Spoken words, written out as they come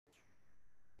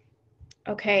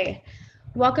Okay.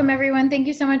 Welcome, everyone. Thank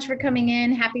you so much for coming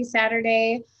in. Happy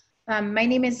Saturday. My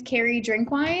name is Carrie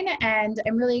Drinkwine, and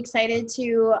I'm really excited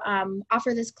to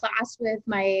offer this class with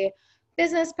my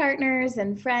business partners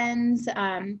and friends.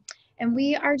 And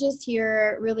we are just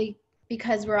here really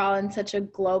because we're all in such a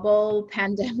global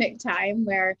pandemic time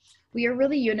where we are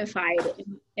really unified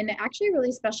in actually a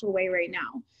really special way right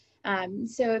now.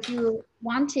 So if you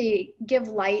want to give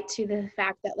light to the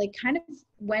fact that like kind of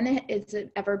when it's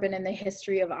ever been in the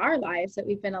history of our lives that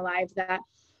we've been alive, that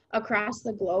across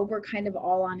the globe, we're kind of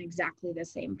all on exactly the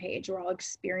same page. We're all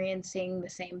experiencing the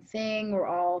same thing.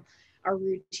 Our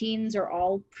routines are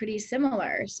all pretty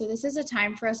similar. So this is a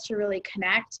time for us to really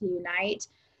connect, to unite,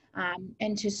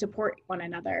 and to support one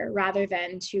another rather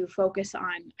than to focus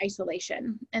on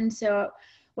isolation. And so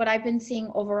what I've been seeing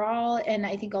overall, and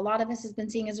I think a lot of us has been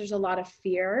seeing, is there's a lot of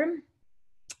fear.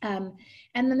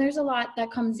 And then there's a lot that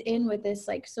comes in with this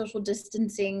like social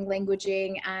distancing,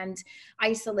 languaging, and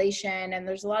isolation. And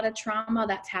there's a lot of trauma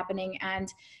that's happening.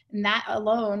 And that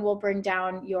alone will bring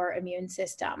down your immune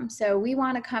system. So we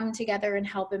want to come together and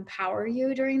help empower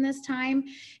you during this time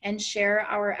and share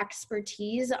our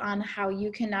expertise on how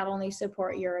you can not only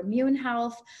support your immune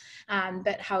health,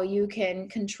 but how you can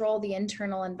control the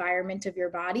internal environment of your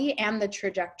body and the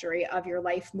trajectory of your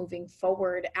life moving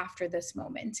forward after this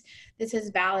moment. This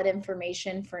is valid information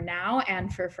for now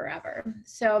and for forever.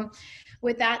 So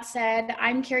with that said,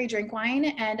 I'm Carrie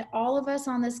Drinkwine, and all of us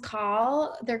on this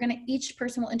call, each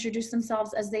person will introduce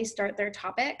themselves as they start their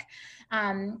topic.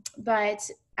 But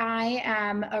I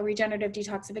am a regenerative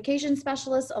detoxification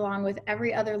specialist along with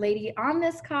every other lady on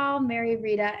this call, Mary,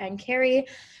 Rita, and Carrie.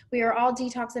 We are all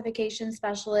detoxification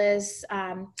specialists,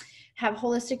 have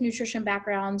holistic nutrition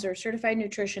backgrounds or certified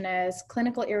nutritionists,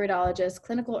 clinical iridologists,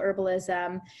 clinical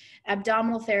herbalism,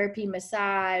 abdominal therapy,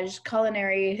 massage,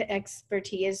 culinary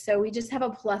expertise. So we just have a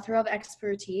plethora of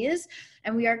expertise,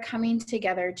 and we are coming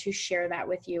together to share that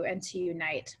with you and to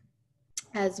unite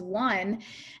as one,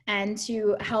 and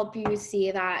to help you see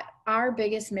that our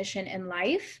biggest mission in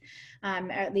life,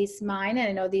 at least mine, and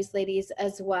I know these ladies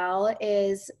as well,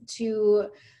 is to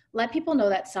let people know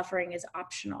that suffering is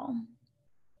optional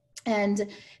and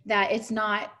that it's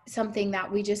not something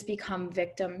that we just become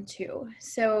victim to.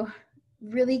 So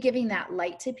really giving that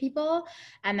light to people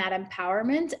and that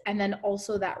empowerment, and then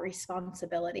also that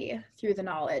responsibility through the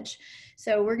knowledge.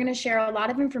 So we're going to share a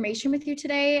lot of information with you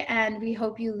today, and we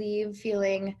hope you leave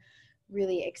feeling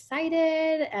really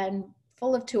excited and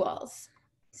full of tools.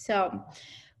 So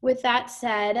with that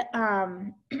said,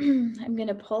 I'm going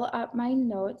to pull up my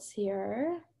notes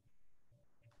here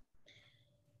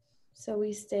so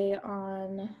we stay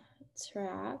on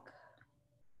track.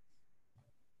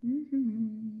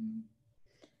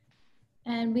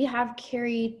 And we have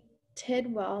Carrie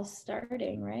Tidwell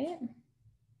starting, right?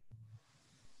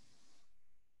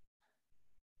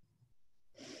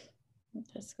 I'm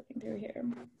just going through here.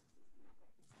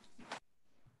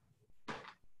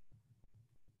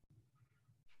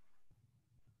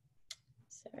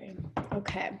 Sorry.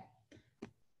 Okay.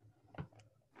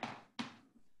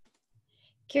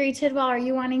 Carrie Tidwell, are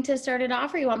you wanting to start it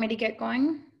off, or you want me to get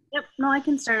going? Yep, no, I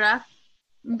can start off.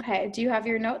 Okay, do you have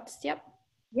your notes? Yep,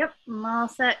 I'm all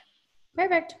set.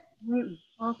 Perfect.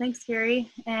 Well, thanks,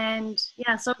 Carrie. And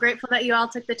yeah, so grateful that you all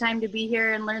took the time to be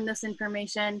here and learn this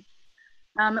information.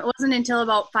 It wasn't until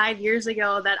about 5 years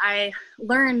ago that I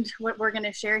learned what we're going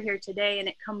to share here today, and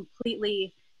it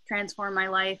completely transformed my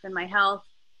life and my health.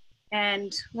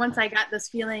 And once I got this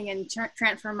feeling and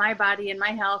transformed my body and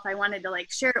my health, I wanted to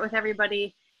like share it with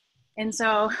everybody. And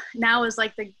so now is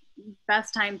like the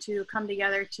best time to come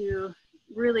together to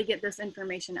really get this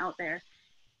information out there.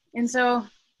 And so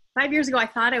 5 years ago, I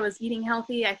thought I was eating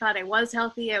healthy. I thought I was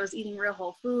healthy. I was eating real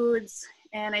whole foods,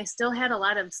 and I still had a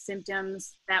lot of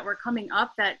symptoms that were coming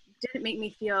up that didn't make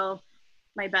me feel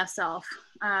my best self.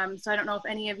 So I don't know if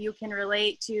any of you can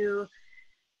relate to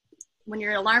when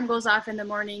your alarm goes off in the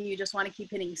morning, you just want to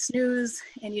keep hitting snooze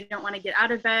and you don't want to get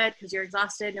out of bed because you're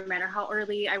exhausted. No matter how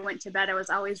early I went to bed, I was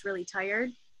always really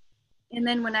tired. And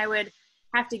then when I would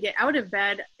have to get out of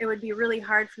bed, it would be really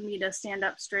hard for me to stand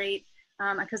up straight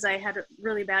because I had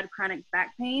really bad chronic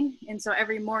back pain. And so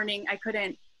every morning I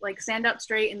couldn't like stand up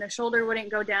straight and the shoulder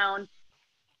wouldn't go down.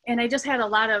 And I just had a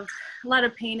lot of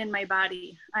pain in my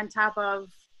body on top of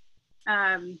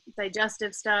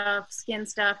digestive stuff, skin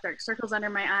stuff, dark circles under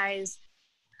my eyes,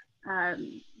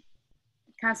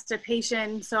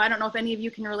 constipation. So I don't know if any of you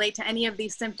can relate to any of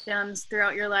these symptoms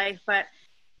throughout your life, but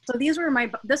so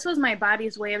this was my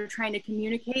body's way of trying to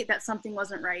communicate that something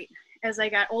wasn't right. as I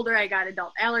got older, I got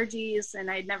adult allergies, and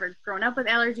I'd never grown up with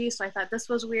allergies. So I thought this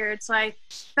was weird. So I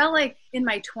felt like in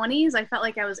my 20s, I felt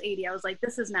like I was 80. I was like,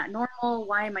 this is not normal.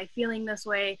 Why am I feeling this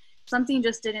way? Something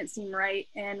just didn't seem right.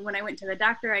 And when I went to the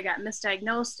doctor, I got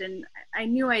misdiagnosed, and I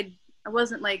knew I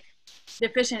wasn't like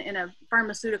deficient in a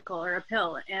pharmaceutical or a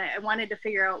pill. And I wanted to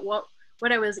figure out what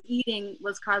I was eating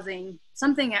was causing,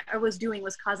 something I was doing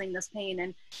was causing this pain.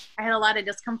 And I had a lot of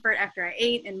discomfort after I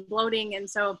ate and bloating. And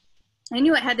so I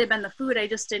knew it had to have been the food. I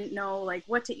just didn't know like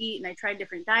what to eat. And I tried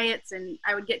different diets, and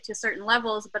I would get to certain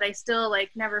levels, but I still like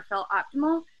never felt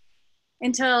optimal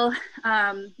until,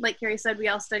 like Carrie said, we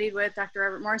all studied with Dr.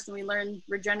 Robert Morse, and we learned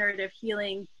regenerative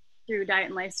healing through diet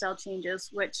and lifestyle changes,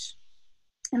 which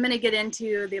I'm going to get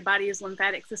into the body's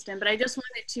lymphatic system. But I just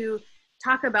wanted to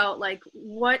talk about like,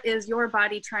 what is your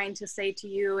body trying to say to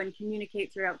you and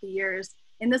communicate throughout the years?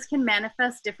 And this can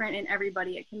manifest different in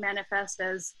everybody. It can manifest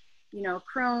as, you know,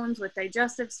 Crohn's with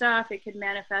digestive stuff. It could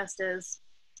manifest as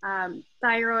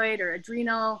thyroid or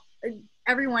adrenal.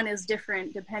 Everyone is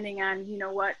different depending on, you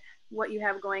know, what you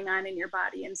have going on in your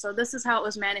body. And so this is how it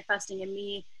was manifesting in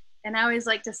me. And I always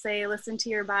like to say, listen to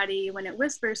your body when it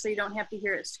whispers so you don't have to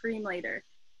hear it scream later.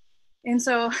 And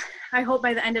so I hope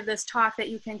by the end of this talk that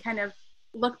you can kind of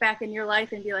look back in your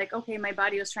life and be like, okay, my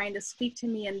body was trying to speak to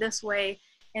me in this way,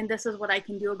 and this is what I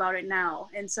can do about it now.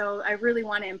 And so I really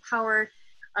want to empower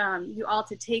you all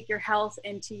to take your health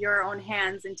into your own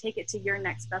hands and take it to your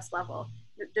next best level.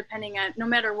 Depending on, no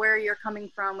matter where you're coming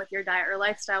from with your diet or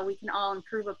lifestyle, we can all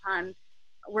improve upon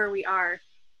where we are.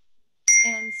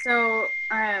 And so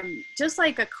just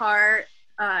like a car,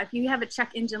 if you have a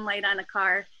check engine light on a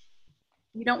car,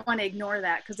 you don't want to ignore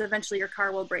that, because eventually your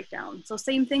car will break down. So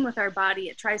same thing with our body.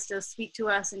 It tries to speak to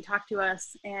us and talk to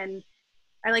us. And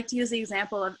I like to use the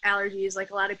example of allergies.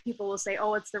 Like a lot of people will say,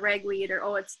 oh, it's the ragweed, or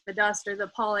oh, it's the dust or the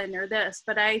pollen or this.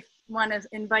 But I want to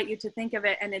invite you to think of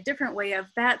it in a different way of,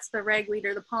 that's the ragweed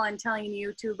or the pollen telling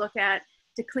you to look at,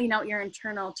 to clean out your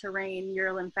internal terrain,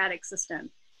 your lymphatic system.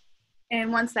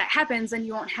 And once that happens, then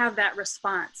you won't have that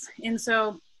response. And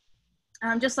so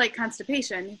just like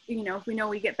constipation, you know, if we know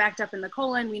we get backed up in the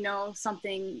colon, we know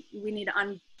something, we need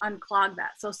to unclog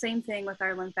that. So same thing with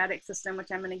our lymphatic system, which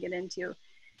I'm going to get into.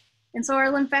 And so our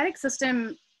lymphatic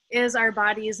system is our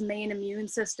body's main immune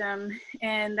system,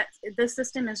 and this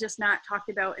system is just not talked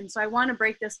about. And so I want to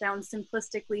break this down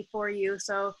simplistically for you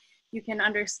so you can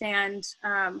understand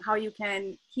how you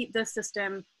can keep this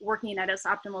system working at its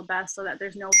optimal best so that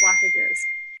there's no blockages.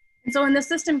 And so when the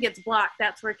system gets blocked,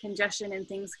 that's where congestion and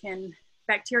things can,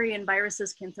 bacteria and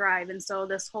viruses can thrive. And so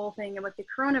this whole thing with the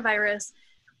coronavirus,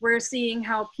 we're seeing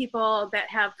how people that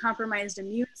have compromised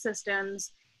immune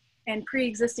systems and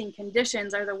pre-existing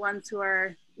conditions are the ones who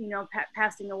are, you know,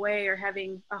 passing away or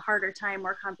having a harder time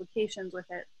or complications with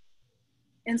it.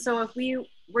 And so if we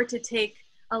were to take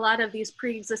a lot of these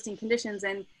pre-existing conditions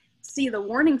and see the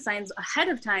warning signs ahead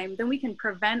of time, then we can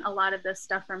prevent a lot of this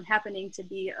stuff from happening to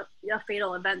be a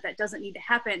fatal event that doesn't need to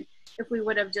happen if we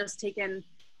would have just taken,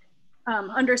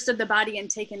 understood the body and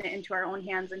taken it into our own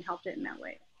hands and helped it in that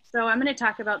way. So I'm going to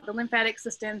talk about the lymphatic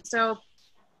system. So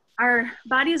our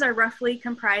bodies are roughly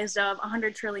comprised of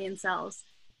 100 trillion cells,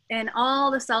 and all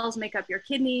the cells make up your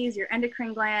kidneys, your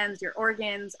endocrine glands, your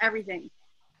organs, everything.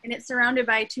 And it's surrounded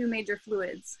by two major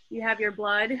fluids. You have your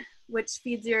blood, which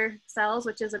feeds your cells,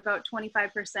 which is about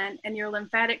 25%, and your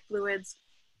lymphatic fluids,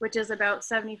 which is about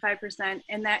 75%,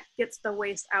 and that gets the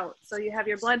waste out. So you have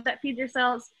your blood that feeds your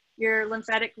cells, your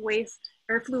lymphatic waste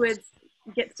or fluids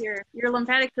gets your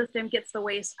lymphatic system gets the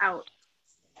waste out.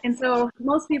 And so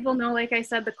most people know, like I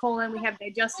said, the colon, we have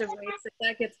digestive waste. If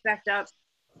that gets backed up,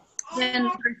 then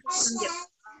our system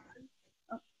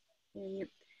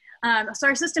gets, so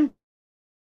our system,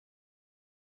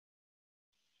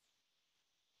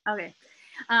 okay.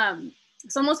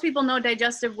 So most people know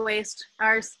digestive waste,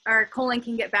 our colon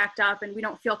can get backed up and we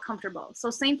don't feel comfortable.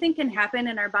 So same thing can happen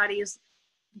in our body's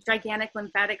gigantic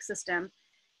lymphatic system.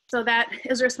 So that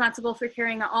is responsible for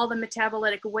carrying all the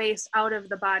metabolic waste out of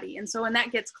the body. And so when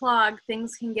that gets clogged,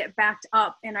 things can get backed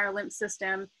up in our lymph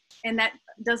system, and that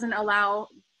doesn't allow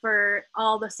for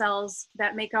all the cells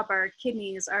that make up our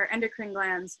kidneys, our endocrine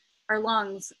glands, our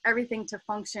lungs, everything to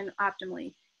function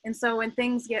optimally. And so when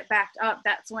things get backed up,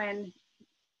 that's when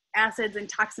acids and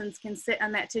toxins can sit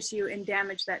on that tissue and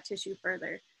damage that tissue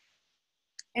further.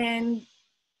 And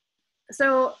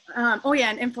so, oh yeah,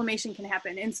 and inflammation can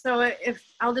happen. And so if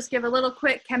I'll just give a little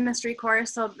quick chemistry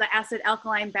course of the acid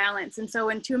alkaline balance. And so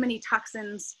when too many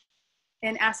toxins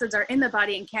and acids are in the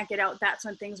body and can't get out, that's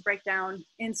when things break down.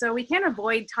 And so we can't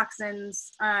avoid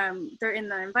toxins. They're in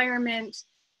the environment,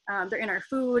 they're in our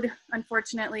food,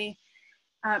 unfortunately.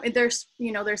 There's,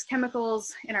 there's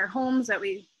chemicals in our homes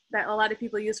that a lot of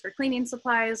people use for cleaning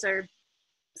supplies,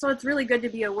 so it's really good to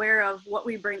be aware of what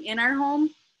we bring in our home.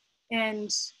 And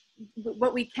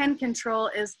what we can control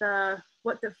is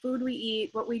what the food we eat,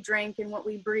 what we drink, and what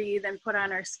we breathe and put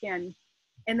on our skin.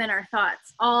 And then our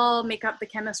thoughts all make up the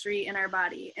chemistry in our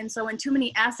body. And so when too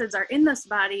many acids are in this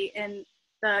body and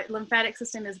the lymphatic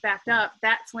system is backed up,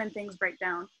 that's when things break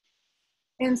down.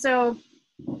 And so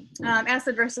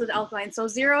acid versus alkaline. So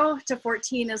 0 to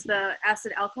 14 is the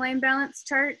acid alkaline balance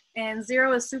chart, and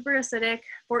 0 is super acidic,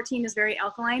 14 is very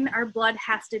alkaline. Our blood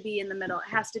has to be in the middle.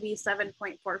 It has to be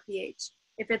 7.4 pH.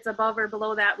 If it's above or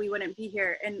below that, we wouldn't be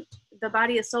here. And the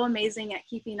body is so amazing at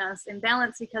keeping us in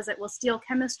balance because it will steal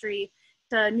chemistry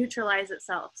to neutralize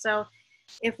itself. So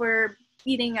if we're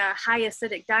eating a high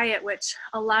acidic diet, which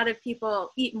a lot of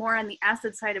people eat more on the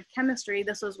acid side of chemistry,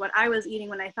 this was what I was eating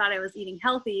when I thought I was eating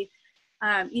healthy,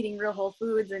 eating real whole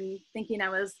foods and thinking I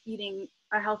was eating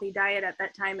a healthy diet at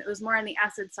that time. It was more on the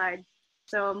acid side.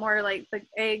 So more like the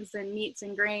eggs and meats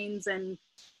and grains and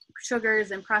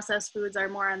sugars and processed foods are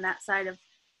more on that side of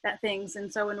that things.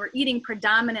 And so when we're eating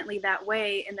predominantly that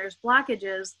way and there's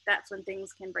blockages, that's when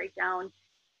things can break down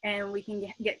and we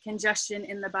can get congestion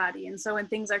in the body. And so when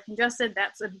things are congested,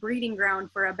 that's a breeding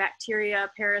ground for a bacteria,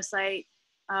 parasite,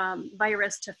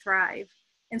 virus to thrive.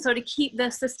 And so to keep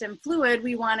this system fluid,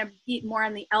 we want to eat more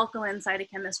on the alkaline side of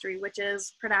chemistry, which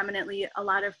is predominantly a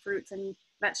lot of fruits and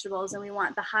vegetables. And we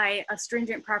want the high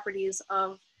astringent properties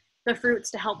of the fruits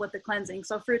to help with the cleansing.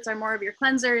 So fruits are more of your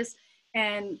cleansers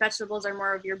and vegetables are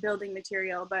more of your building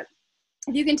material. But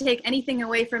if you can take anything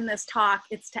away from this talk,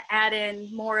 it's to add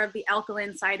in more of the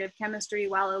alkaline side of chemistry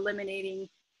while eliminating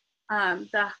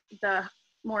the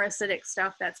more acidic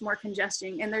stuff that's more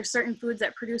congesting. And there's certain foods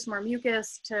that produce more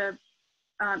mucus to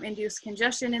induce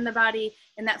congestion in the body,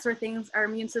 and that's where our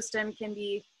immune system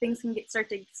things can start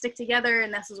to stick together,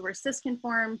 and this is where cysts can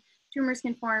form, tumors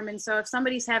can form. And so if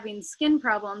somebody's having skin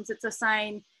problems, it's a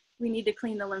sign we need to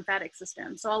clean the lymphatic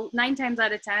system. So 9 times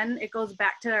out of 10, it goes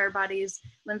back to our body's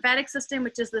lymphatic system,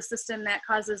 which is the system that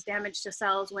causes damage to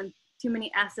cells when too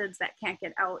many acids that can't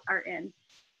get out are in.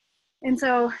 And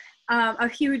so a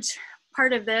huge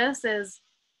part of this is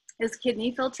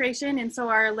kidney filtration. And so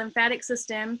our lymphatic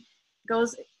system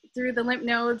goes through the lymph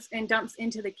nodes and dumps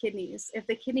into the kidneys. If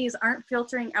the kidneys aren't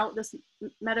filtering out this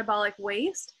metabolic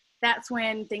waste, that's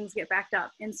when things get backed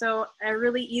up. And so a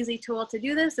really easy tool to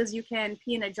do this is you can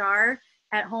pee in a jar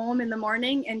at home in the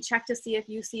morning and check to see if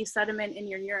you see sediment in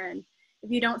your urine.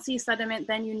 If you don't see sediment,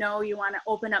 then you know you want to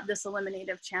open up this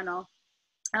eliminative channel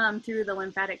through the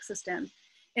lymphatic system.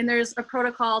 And there's a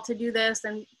protocol to do this,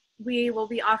 and we will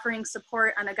be offering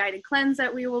support on a guided cleanse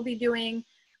that we will be doing.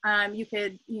 You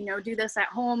could, do this at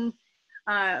home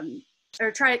or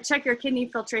check your kidney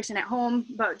filtration at home,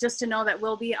 but just to know that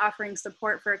we'll be offering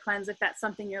support for a cleanse if that's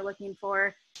something you're looking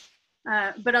for.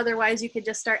 But otherwise, you could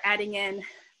just start adding in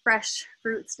fresh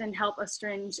fruits and help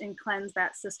astringe and cleanse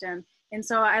that system. And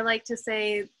so I like to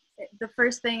say the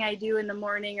first thing I do in the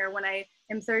morning or when I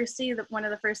am thirsty, one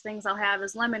of the first things I'll have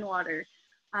is lemon water.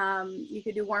 You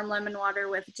could do warm lemon water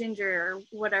with ginger or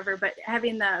whatever, but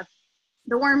having the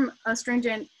warm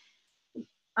astringent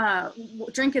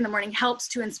drink in the morning helps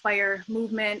to inspire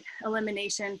movement,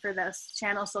 elimination for this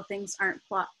channel so things aren't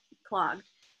clogged.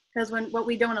 Because what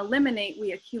we don't eliminate,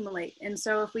 we accumulate. And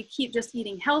so if we keep just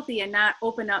eating healthy and not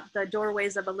open up the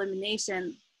doorways of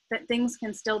elimination, that things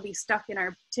can still be stuck in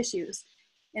our tissues.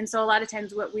 And so a lot of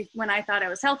times when I thought I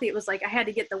was healthy, it was like I had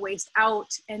to get the waste out.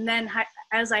 And then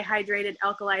as I hydrated,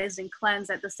 alkalized, and cleansed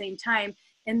at the same time,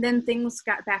 and then things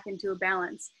got back into a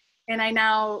balance. And I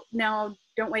now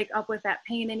don't wake up with that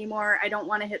pain anymore. I don't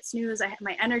want to hit snooze.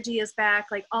 My energy is back.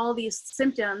 Like all these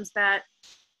symptoms that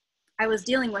I was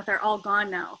dealing with are all gone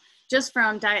now, just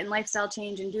from diet and lifestyle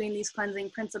change and doing these cleansing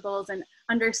principles and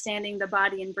understanding the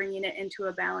body and bringing it into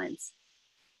a balance.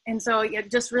 And so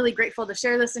just really grateful to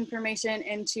share this information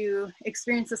and to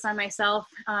experience this on myself.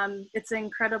 It's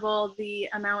incredible the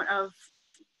amount of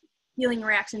healing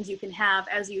reactions you can have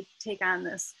as you take on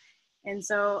this. And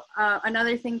so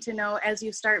another thing to know, as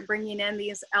you start bringing in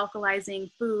these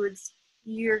alkalizing foods,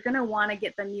 you're going to want to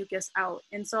get the mucus out.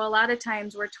 And so a lot of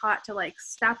times we're taught to like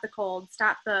stop the cold,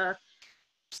 stop the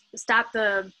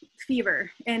fever.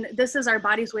 And this is our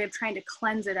body's way of trying to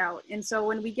cleanse it out. And so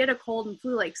when we get a cold and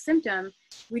flu-like symptom,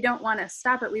 we don't want to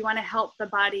stop it. We want to help the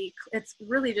body. It's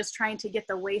really just trying to get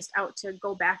the waste out to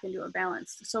go back into a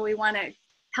balance. So we want to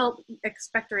help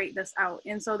expectorate this out.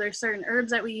 And so there's certain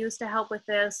herbs that we use to help with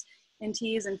this, and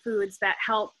teas and foods that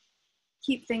help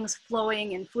keep things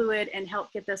flowing and fluid and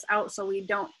help get this out so we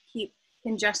don't keep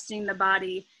congesting the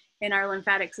body in our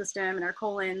lymphatic system and our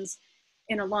colons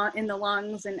in the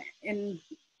lungs and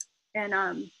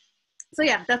so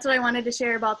yeah, that's what I wanted to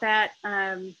share about that.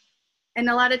 And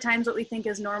a lot of times what we think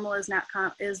is normal is not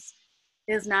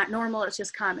normal. It's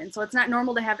just common. So it's not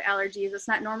normal to have allergies. It's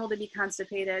not normal to be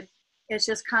constipated. It's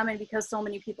just common because so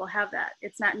many people have that.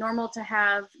 It's not normal to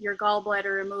have your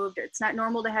gallbladder removed. It's not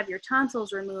normal to have your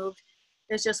tonsils removed.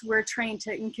 It's just we're trained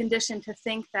and conditioned to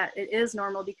think that it is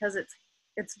normal because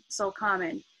it's so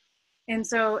common. And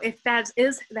so if that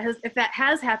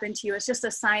has happened to you, it's just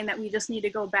a sign that we just need to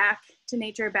go back to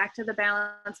nature, back to the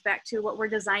balance, back to what we're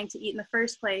designed to eat in the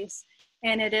first place.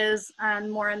 And it is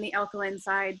more on the alkaline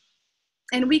side.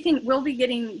 And we'll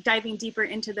be diving deeper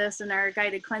into this in our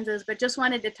guided cleanses, but just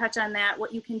wanted to touch on that,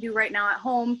 what you can do right now at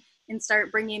home and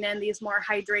start bringing in these more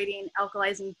hydrating,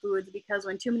 alkalizing foods, because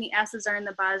when too many acids are in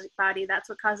the body, that's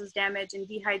what causes damage and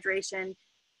dehydration.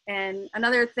 And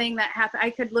another thing that happened, I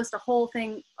could list a whole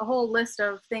list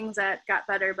of things that got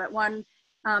better, but one,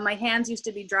 my hands used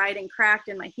to be dried and cracked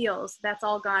in my heels. That's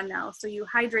all gone now. So you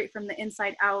hydrate from the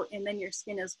inside out, and then your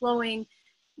skin is glowing,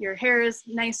 your hair is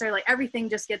nicer, like everything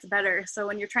just gets better. So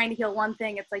when you're trying to heal one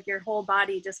thing, it's like your whole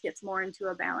body just gets more into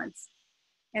a balance.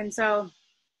 And so,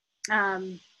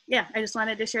 yeah, I just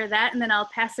wanted to share that, and then I'll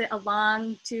pass it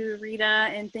along to Rita,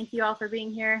 and thank you all for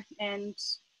being here. And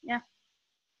yeah.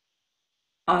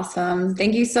 Awesome.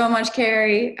 Thank you so much,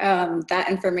 Carrie. That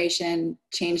information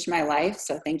changed my life.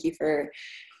 So thank you for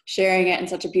sharing it in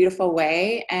such a beautiful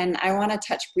way. And I want to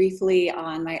touch briefly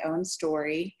on my own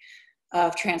story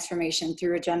of transformation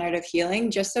through regenerative healing,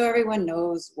 just so everyone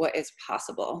knows what is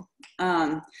possible.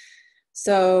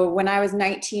 So when I was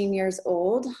 19 years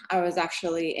old, I was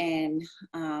actually in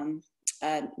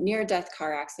a near-death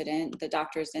car accident. The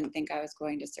doctors didn't think I was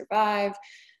going to survive.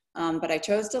 But I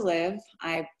chose to live.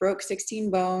 I broke 16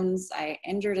 bones. I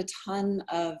injured a ton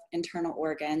of internal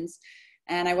organs,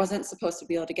 and I wasn't supposed to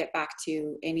be able to get back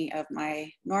to any of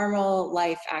my normal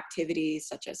life activities,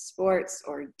 such as sports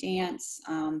or dance.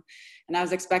 And I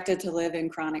was expected to live in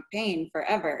chronic pain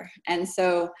forever. And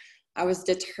so I was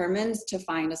determined to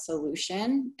find a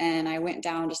solution, and I went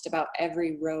down just about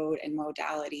every road and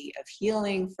modality of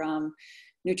healing, from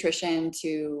nutrition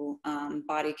to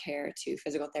body care to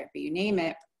physical therapy, you name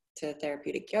it, to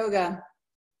therapeutic yoga,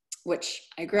 which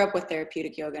I grew up with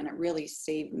therapeutic yoga, and it really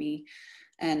saved me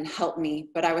and helped me,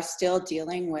 but I was still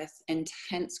dealing with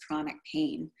intense chronic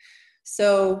pain.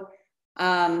 So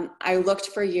I looked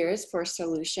for years for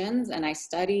solutions, and I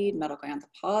studied medical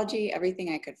anthropology,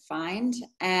 everything I could find,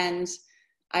 and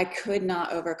I could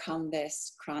not overcome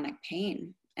this chronic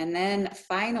pain. And then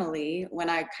finally, when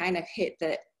I kind of hit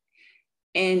the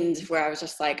end where I was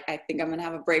just like, I think I'm gonna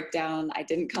have a breakdown. I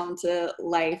didn't come to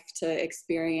life to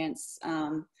experience,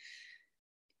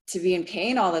 to be in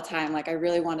pain all the time. Like, I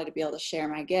really wanted to be able to share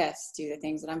my gifts, do the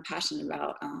things that I'm passionate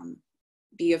about,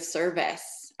 be of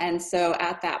service. And so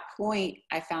at that point,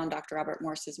 I found Dr. Robert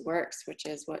Morse's works, which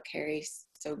is what Carrie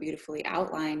so beautifully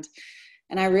outlined.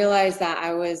 And I realized that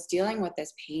I was dealing with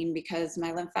this pain because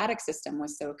my lymphatic system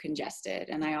was so congested.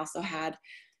 And I also had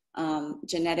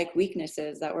genetic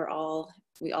weaknesses that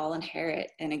we all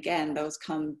inherit. And again, those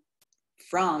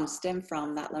stem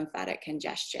from that lymphatic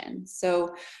congestion.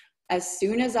 So as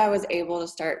soon as I was able to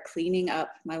start cleaning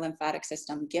up my lymphatic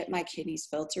system, get my kidneys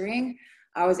filtering,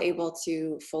 I was able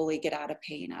to fully get out of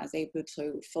pain. I was able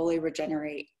to fully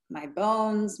regenerate my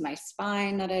bones, my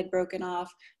spine that had broken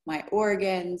off, my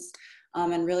organs,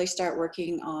 and really start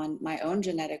working on my own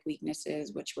genetic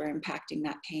weaknesses, which were impacting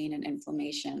that pain and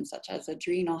inflammation, such as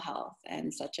adrenal health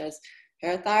and such as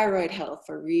parathyroid health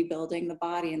for rebuilding the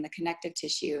body and the connective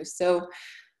tissue. So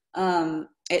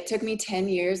it took me 10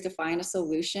 years to find a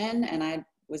solution, and I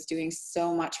was doing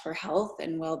so much for health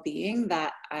and well-being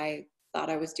that I thought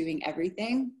I was doing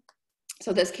everything.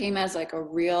 So this came as like a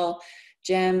real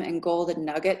gem and golden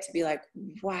nugget to be like,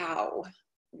 wow,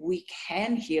 we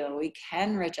can heal, we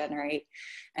can regenerate.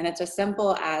 And it's as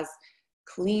simple as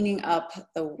cleaning up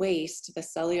the waste, the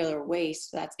cellular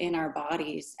waste that's in our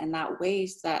bodies. And that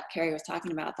waste that Carrie was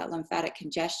talking about, that lymphatic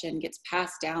congestion, gets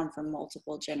passed down for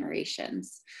multiple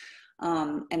generations.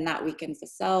 And that weakens the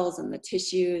cells and the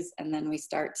tissues. And then we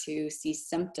start to see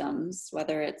symptoms,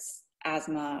 whether it's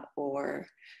asthma or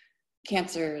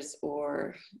cancers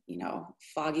or,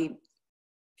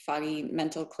 foggy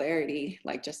mental clarity,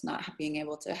 like just not being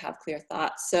able to have clear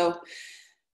thoughts. So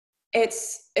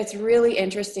it's really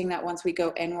interesting that once we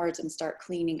go inwards and start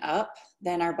cleaning up,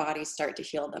 then our bodies start to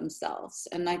heal themselves.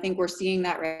 And I think we're seeing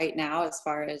that right now as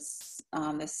far as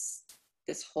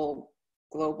this whole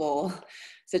global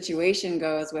situation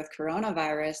goes with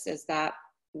coronavirus, is that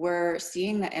we're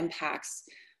seeing the impacts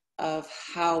of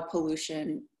how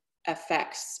pollution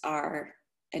affects our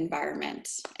environment.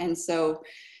 And so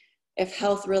if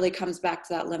health really comes back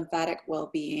to that lymphatic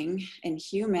well-being in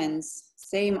humans,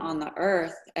 same on the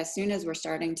earth, as soon as we're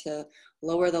starting to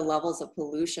lower the levels of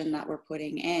pollution that we're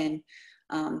putting in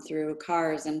through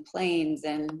cars and planes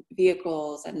and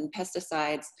vehicles and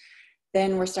pesticides,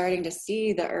 then we're starting to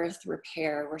see the earth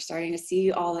repair. We're starting to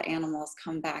see all the animals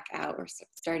come back out. We're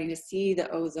starting to see the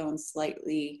ozone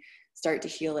slightly start to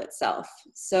heal itself.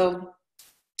 So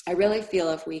I really feel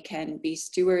if we can be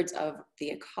stewards of the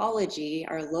ecology,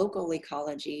 our local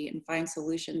ecology, and find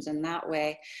solutions in that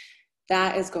way,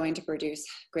 that is going to produce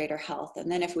greater health. And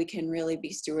then if we can really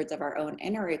be stewards of our own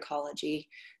inner ecology,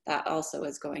 that also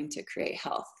is going to create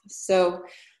health. So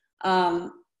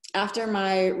after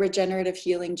my regenerative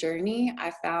healing journey,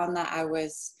 I found that I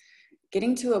was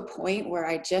getting to a point where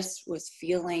I just was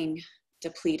feeling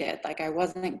depleted, like I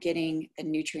wasn't getting the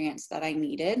nutrients that I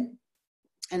needed.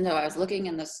 And so I was looking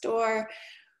in the store,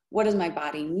 what does my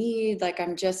body need? Like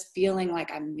I'm just feeling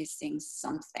like I'm missing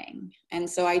something. And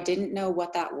so I didn't know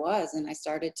what that was. And I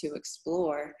started to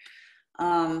explore.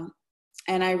 And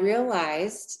I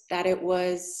realized that it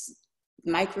was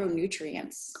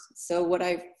micronutrients. So what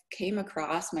I came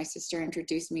across, my sister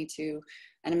introduced me to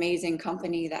an amazing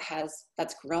company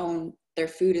that's grown, their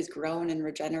food is grown in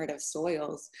regenerative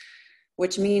soils,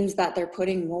 which means that they're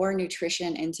putting more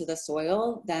nutrition into the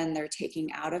soil than they're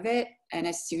taking out of it. And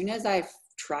as soon as I've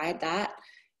tried that,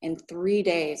 in 3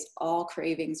 days, all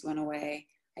cravings went away.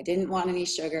 I didn't want any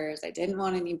sugars. I didn't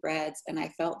want any breads. And I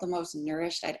felt the most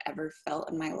nourished I'd ever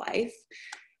felt in my life.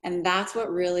 And that's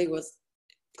what really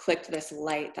clicked this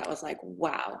light that was like,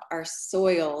 wow, our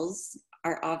soils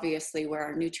are obviously where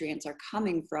our nutrients are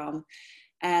coming from.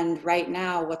 And right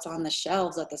now, what's on the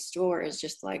shelves at the store is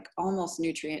just like almost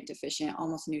nutrient deficient,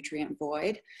 almost nutrient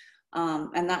void.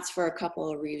 And that's for a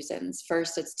couple of reasons.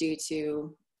 First, it's due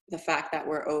to the fact that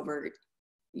we're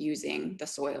overusing the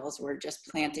soils. We're just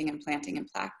planting and planting and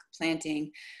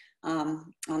planting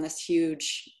on this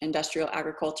huge industrial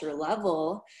agriculture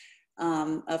level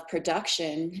of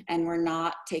production, and we're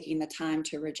not taking the time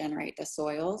to regenerate the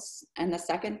soils. And the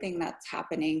second thing that's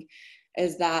happening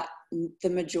is that the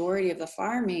majority of the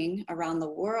farming around the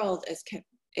world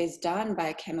is done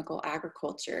by chemical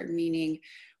agriculture, meaning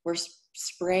we're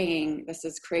spraying, this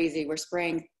is crazy, we're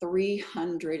spraying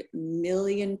 300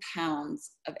 million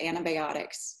pounds of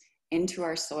antibiotics into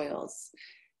our soils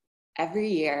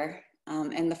every year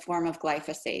in the form of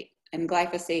glyphosate. And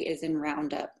glyphosate is in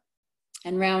Roundup.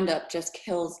 And Roundup just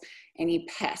kills any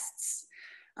pests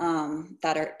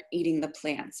that are eating the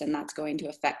plants, and that's going to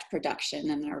affect production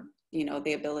and our,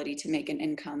 the ability to make an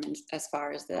income as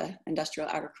far as the industrial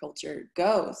agriculture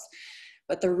goes.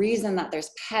 But the reason that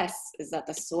there's pests is that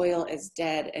the soil is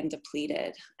dead and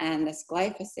depleted. And this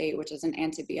glyphosate, which is an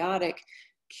antibiotic,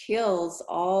 kills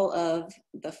all of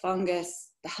the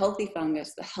fungus, the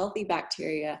healthy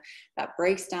bacteria that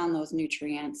breaks down those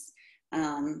nutrients,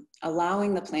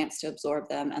 allowing the plants to absorb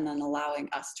them and then allowing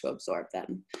us to absorb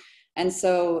them. And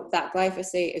so that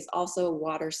glyphosate is also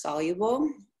water soluble.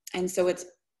 And so it's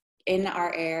in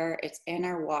our air, it's in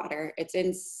our water, it's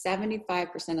in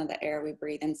 75% of the air we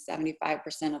breathe and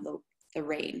 75% of the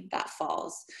rain that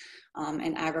falls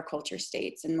in agriculture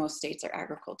states, and most states are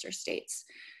agriculture states.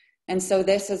 And so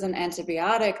this is an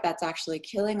antibiotic that's actually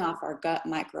killing off our gut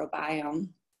microbiome.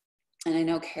 And I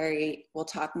know Carrie will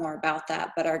talk more about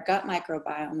that, but our gut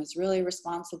microbiome is really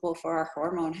responsible for our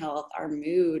hormone health, our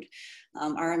mood,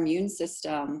 our immune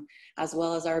system, as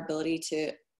well as our ability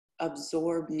to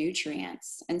absorb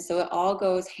nutrients. And so it all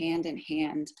goes hand in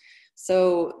hand.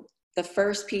 So the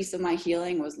first piece of my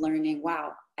healing was learning,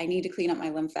 wow, I need to clean up my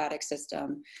lymphatic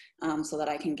system so that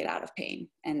I can get out of pain.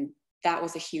 And that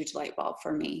was a huge light bulb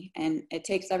for me. And it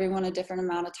takes everyone a different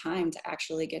amount of time to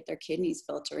actually get their kidneys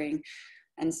filtering.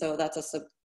 And so that's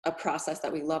a process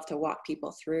that we love to walk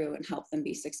people through and help them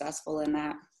be successful in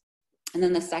that. And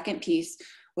then the second piece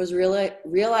was really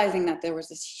realizing that there was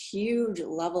this huge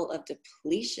level of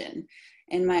depletion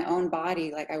in my own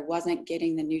body. Like I wasn't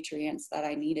getting the nutrients that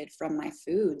I needed from my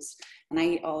foods. And I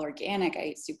eat all organic. I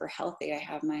eat super healthy. I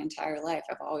have my entire life.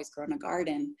 I've always grown a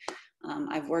garden.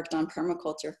 I've worked on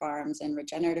permaculture farms and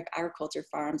regenerative agriculture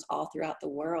farms all throughout the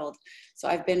world. So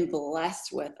I've been blessed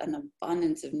with an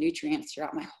abundance of nutrients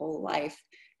throughout my whole life.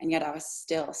 And yet I was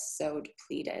still so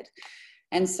depleted.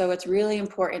 And so it's really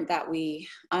important that we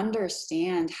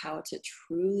understand how to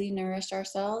truly nourish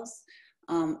ourselves,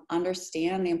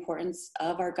 understand the importance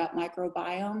of our gut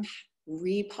microbiome,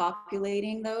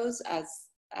 repopulating those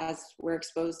as we're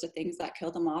exposed to things that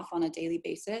kill them off on a daily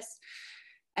basis.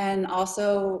 and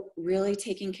also really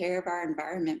taking care of our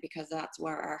environment, because that's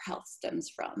where our health stems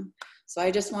from. So I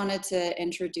just wanted to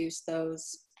introduce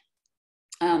those,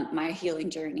 my healing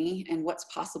journey and what's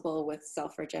possible with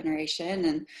self-regeneration.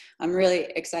 And I'm really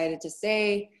excited to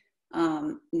say,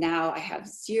 now I have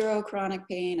zero chronic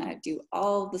pain. I do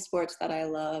all the sports that I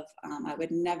love. I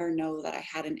would never know that I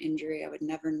had an injury. I would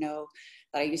never know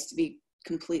that I used to be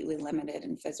completely limited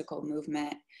in physical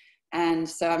movement. And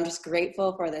so I'm just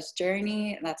grateful for this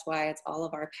journey. That's why it's all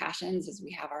of our passions, is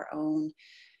we have our own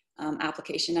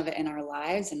application of it in our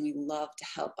lives, and we love to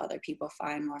help other people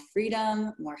find more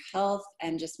freedom, more health,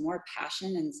 and just more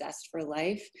passion and zest for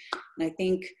life. And I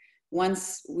think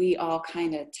once we all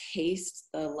kind of taste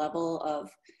the level of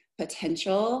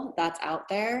potential that's out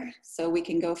there, so we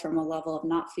can go from a level of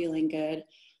not feeling good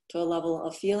to a level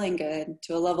of feeling good,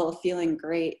 to a level of feeling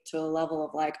great, to a level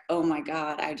of like, oh my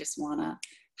God, I just want to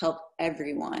help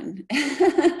everyone.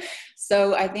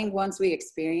 So I think once we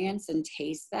experience and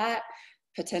taste that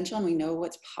potential and we know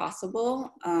what's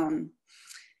possible,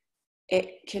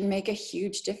 it can make a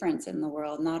huge difference in the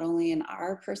world, not only in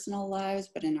our personal lives,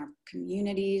 but in our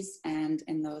communities and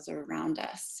in those around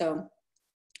us. So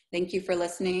thank you for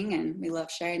listening, and we love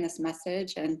sharing this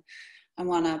message. And I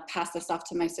want to pass this off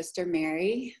to my sister,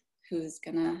 Mary, who's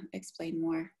going to explain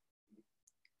more.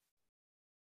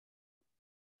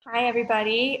 Hi,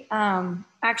 everybody.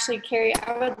 Actually, Carrie,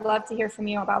 I would love to hear from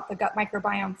you about the gut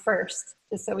microbiome first,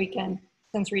 just so we can,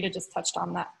 since Rita just touched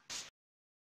on that.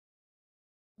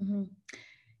 Mm-hmm.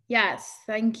 Yes,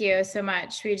 thank you so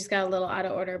much. We just got a little out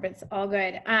of order, but it's all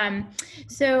good.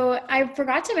 So I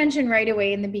forgot to mention right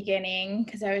away in the beginning,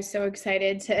 because I was so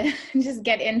excited to just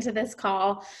get into this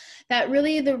call, that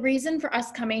really the reason for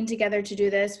us coming together to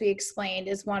do this, we explained,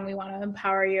 is one, we want to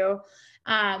empower you.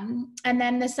 And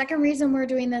then the second reason we're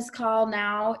doing this call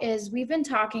now is we've been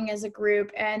talking as a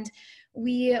group, and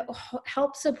we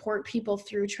help support people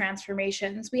through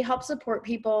transformations. We help support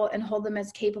people and hold them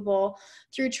as capable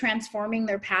through transforming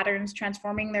their patterns,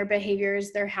 transforming their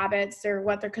behaviors, their habits,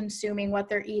 what they're consuming, what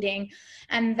they're eating.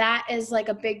 And that is like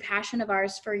a big passion of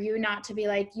ours for you, not to be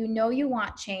like, you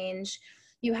want change,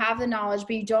 you have the knowledge,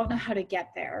 but you don't know how to get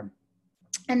there.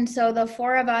 And so the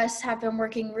four of us have been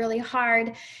working really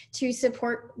hard to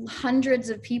support hundreds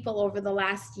of people over the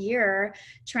last year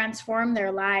transform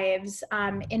their lives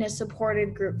in a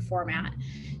supported group format.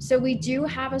 So we do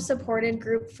have a supported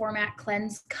group format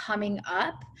cleanse coming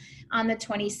up on the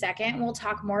 22nd. We'll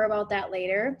talk more about that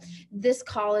later. This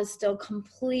call is still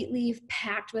completely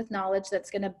packed with knowledge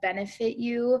that's going to benefit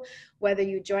you, whether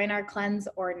you join our cleanse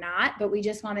or not. But we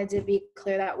just wanted to be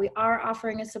clear that we are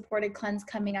offering a supported cleanse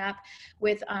coming up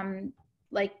with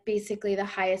like basically the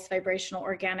highest vibrational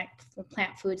organic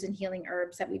plant foods and healing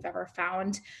herbs that we've ever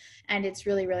found. And it's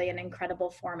really, really an incredible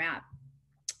format.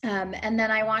 And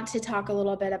then I want to talk a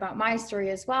little bit about my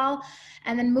story as well.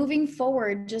 And then moving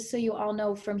forward, just so you all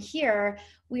know from here,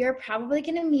 we are probably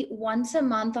going to meet once a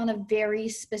month on a very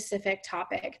specific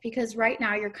topic, because right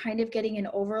now you're kind of getting an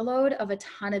overload of a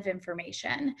ton of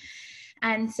information.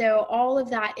 And so all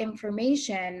of that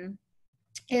information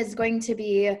is going to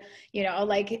be,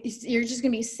 like you're just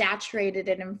going to be saturated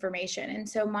in information. And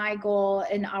so my goal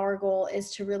and our goal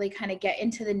is to really kind of get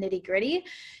into the nitty gritty.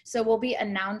 So we'll be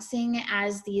announcing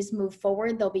as these move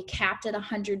forward. They'll be capped at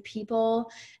 100 people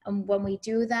when we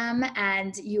do them,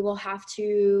 and you will have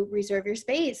to reserve your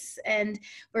space. And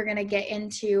we're going to get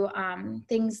into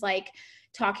things like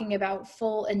talking about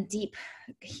full and deep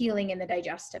healing in the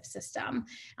digestive system.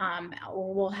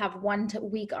 We'll have 1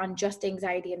 week on just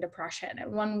anxiety and depression,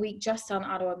 and 1 week just on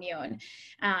autoimmune.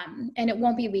 And it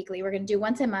won't be weekly. We're going to do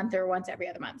once a month or once every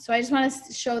other month. So I just want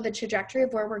to show the trajectory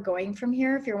of where we're going from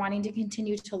here. If you're wanting to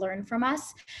continue to learn from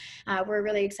us, we're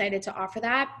really excited to offer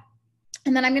that.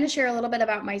 And then I'm going to share a little bit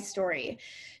about my story.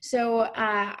 So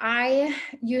I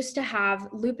used to have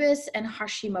lupus and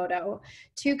Hashimoto,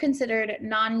 2 considered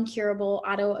non-curable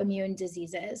autoimmune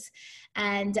diseases.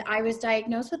 And I was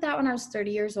diagnosed with that when I was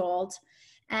 30 years old.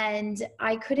 And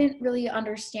I couldn't really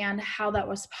understand how that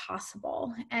was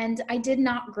possible. And I did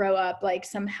not grow up like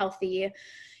some healthy,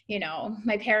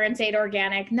 my parents ate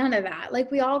organic, none of that. Like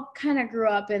we all kind of grew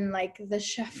up in like the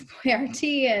Chef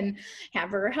Boyardee and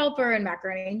Hamburger Helper and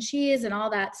macaroni and cheese and all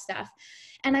that stuff.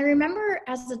 And I remember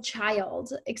as a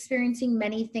child experiencing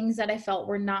many things that I felt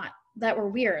were not that were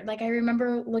weird. Like I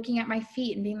remember looking at my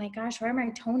feet and being like, gosh, why are my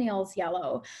toenails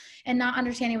yellow? And not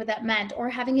understanding what that meant, or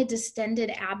having a distended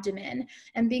abdomen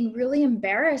and being really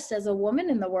embarrassed as a woman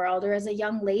in the world or as a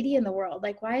young lady in the world.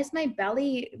 Like, why is my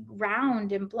belly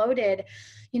round and bloated?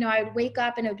 You know, I would wake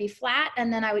up and it would be flat,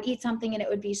 and then I would eat something and it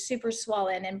would be super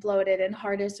swollen and bloated and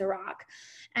hard as a rock.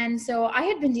 And so I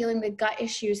had been dealing with gut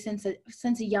issues since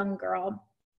a young girl.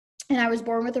 And I was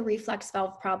born with a reflex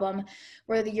valve problem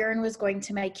where the urine was going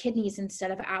to my kidneys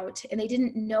instead of out. And they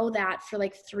didn't know that for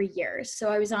like 3 years. So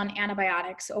I was on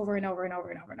antibiotics over and over and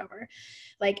over and over and over.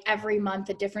 Like every month,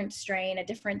 a different strain, a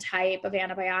different type of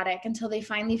antibiotic, until they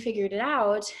finally figured it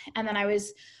out. And then I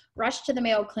was rushed to the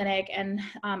Mayo Clinic, and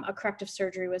a corrective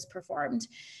surgery was performed.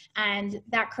 And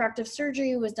that corrective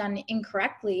surgery was done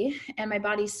incorrectly, and my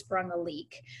body sprung a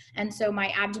leak. And so my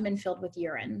abdomen filled with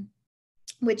urine,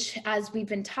 which, as we've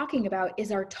been talking about,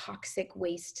 is our toxic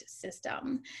waste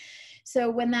system.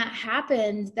 So when that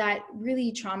happened, that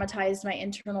really traumatized my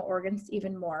internal organs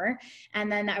even more.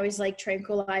 And then I was like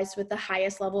tranquilized with the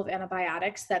highest level of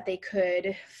antibiotics that they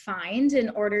could find in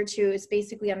order to, it's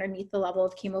basically underneath the level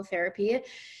of chemotherapy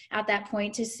at that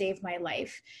point, to save my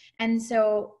life. And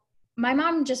so my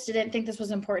mom just didn't think this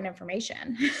was important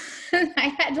information.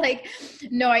 I had like,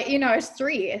 no, I was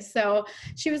 3. So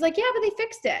she was like, yeah, but they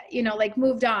fixed it, like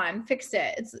moved on, fixed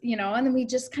it. It's, and then we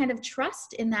just kind of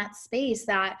trust in that space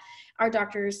that our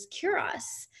doctors cure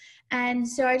us. And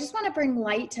so I just want to bring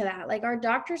light to that. Like, our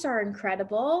doctors are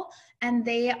incredible, and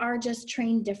they are just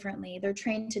trained differently. They're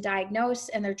trained to diagnose,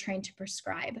 and they're trained to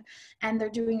prescribe, and they're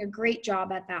doing a great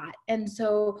job at that. And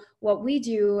so what we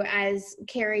do as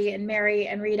Carrie and Mary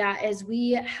and Rita is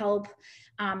we help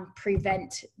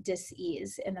prevent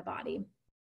dis-ease in the body.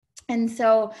 And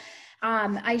so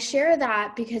I share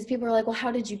that because people are like, well,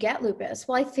 how did you get lupus?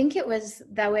 Well, I think it was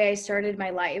the way I started my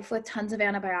life, with tons of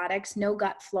antibiotics, no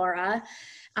gut flora,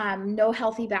 no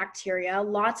healthy bacteria,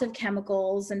 lots of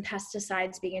chemicals and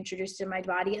pesticides being introduced in my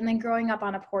body. And then growing up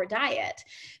on a poor diet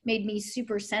made me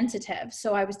super sensitive.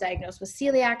 So I was diagnosed with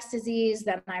celiac disease.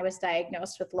 Then I was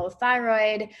diagnosed with low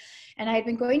thyroid. And I had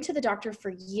been going to the doctor for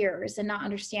years and not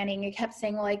understanding. It kept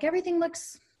saying, well, like, everything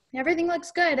looks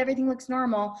good, everything looks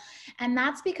normal. And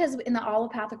that's because in the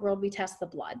allopathic world, we test the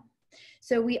blood.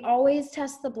 So we always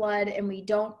test the blood, and we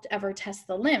don't ever test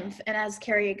the lymph. And as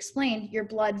Carrie explained, your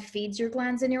blood feeds your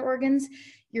glands and your organs.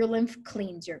 Your lymph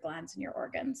cleans your glands and your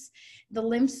organs. The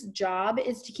lymph's job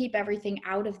is to keep everything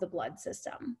out of the blood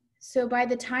system. So by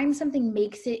the time something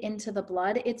makes it into the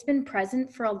blood, it's been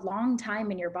present for a long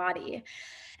time in your body.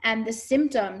 And the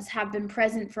symptoms have been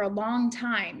present for a long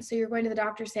time. So you're going to the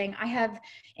doctor saying, I have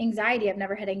anxiety. I've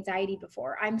never had anxiety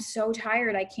before. I'm so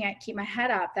tired. I can't keep my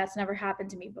head up. That's never happened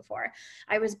to me before.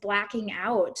 I was blacking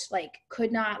out, like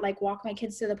could not like walk my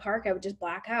kids to the park. I would just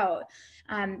black out.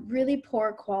 Really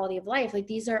poor quality of life. Like,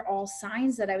 these are all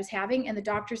signs that I was having, and the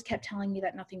doctors kept telling me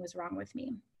that nothing was wrong with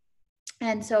me.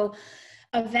 And so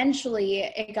eventually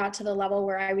it got to the level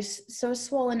where I was so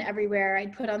swollen everywhere.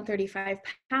 I'd put on 35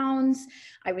 pounds.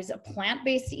 I was a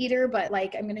plant-based eater, but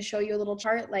like, I'm going to show you a little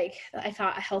chart. Like, I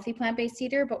thought a healthy plant-based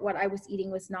eater, but what I was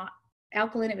eating was not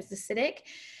alkaline. It was acidic.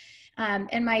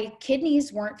 And my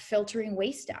kidneys weren't filtering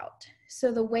waste out.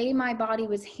 So the way my body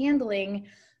was handling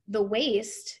the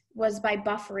waste was by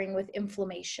buffering with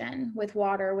inflammation, with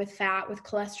water, with fat, with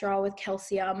cholesterol, with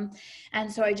calcium.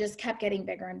 And so I just kept getting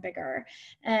bigger and bigger.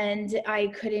 And I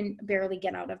couldn't barely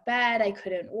get out of bed. I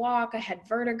couldn't walk. I had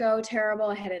vertigo, terrible.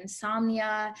 I had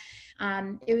insomnia.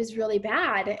 It was really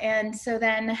bad. And so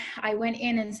then I went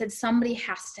in and said, somebody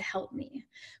has to help me.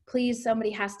 Please,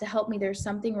 somebody has to help me. There's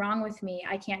something wrong with me.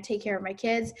 I can't take care of my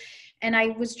kids. And I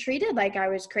was treated like I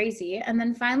was crazy. And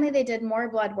then finally they did more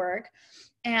blood work.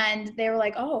 And they were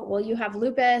like, oh, well, you have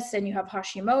lupus, and you have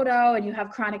Hashimoto, and you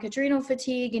have chronic adrenal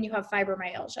fatigue, and you have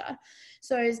fibromyalgia.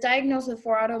 So I was diagnosed with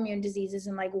 4 autoimmune diseases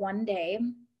in like 1 day.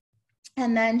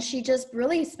 And then she just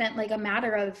really spent like a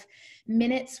matter of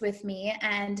minutes with me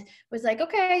and was like,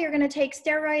 okay, you're going to take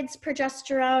steroids,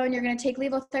 progesterone, you're going to take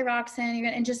levothyroxine,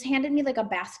 and just handed me like a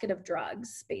basket of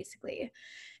drugs, basically.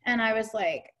 And I was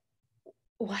like,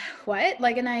 what?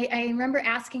 Like, and I remember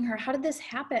asking her, how did this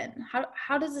happen?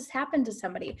 How does this happen to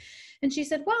somebody? And she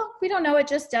said, well, we don't know. It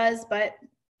just does, but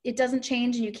it doesn't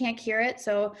change and you can't cure it.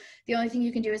 So the only thing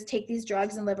you can do is take these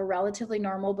drugs and live a relatively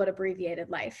normal but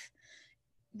abbreviated life.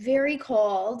 Very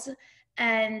cold.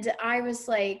 And I was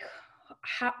like,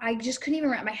 I just couldn't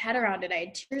even wrap my head around it. I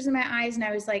had tears in my eyes, and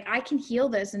I was like, I can heal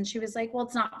this. And she was like, well,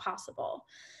 it's not possible.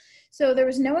 So there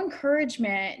was no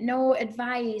encouragement, no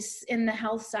advice in the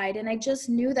health side. And I just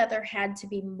knew that there had to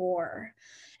be more.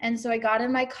 And so I got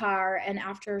in my car, and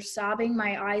after sobbing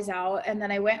my eyes out, and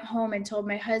then I went home and told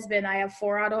my husband I have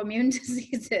 4 autoimmune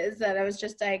diseases that I was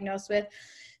just diagnosed with.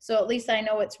 So at least I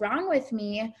know what's wrong with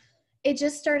me. It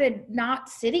just started not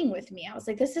sitting with me. I was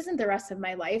like, this isn't the rest of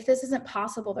my life. This isn't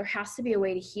possible. There has to be a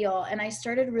way to heal. And I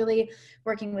started really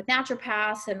working with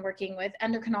naturopaths and working with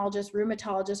endocrinologists,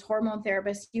 rheumatologists, hormone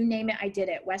therapists, you name it, I did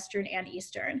it, Western and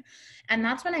Eastern. And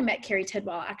that's when I met Carrie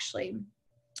Tidwell, actually.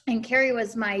 And Carrie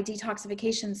was my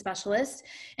detoxification specialist,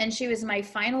 and she was my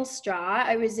final straw.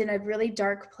 I was in a really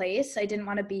dark place. I didn't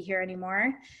want to be here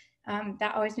anymore.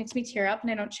 That always makes me tear up,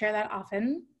 and I don't share that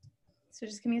often. So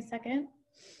just give me a second.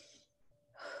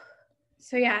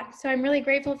 So yeah, so I'm really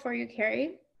grateful for you,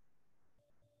 Carrie.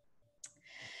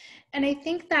 And I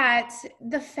think that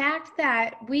the fact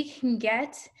that we can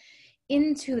get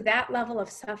into that level of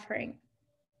suffering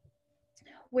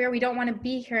where we don't want to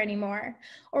be here anymore,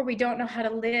 or we don't know how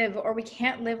to live, or we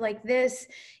can't live like this,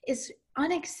 is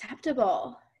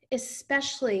unacceptable,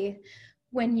 especially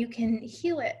when you can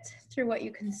heal it through what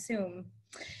you consume.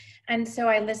 And so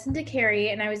I listened to Carrie,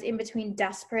 and I was in between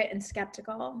desperate and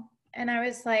skeptical. And I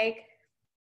was like,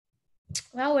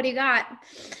 well, what do you got?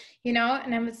 You know,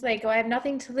 and I was like, oh, I have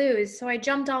nothing to lose. So I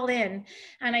jumped all in,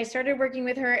 and I started working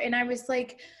with her, and I was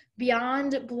like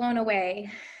beyond blown away,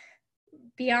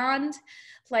 beyond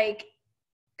like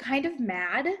kind of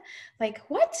mad. Like,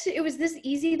 what? It was this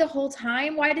easy the whole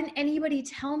time? Why didn't anybody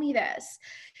tell me this?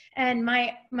 And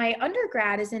my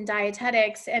undergrad is in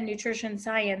dietetics and nutrition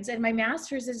science, and my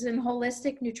master's is in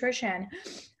holistic nutrition.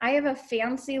 I have a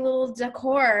fancy little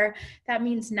decor that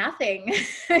means nothing.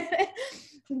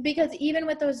 Because even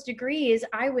with those degrees,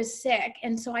 I was sick.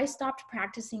 And so I stopped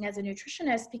practicing as a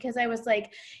nutritionist because I was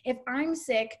like, if I'm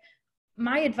sick,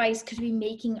 my advice could be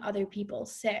making other people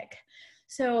sick.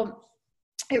 So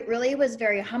it really was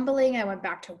very humbling. I went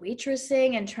back to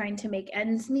waitressing and trying to make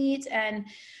ends meet, and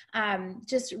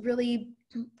just really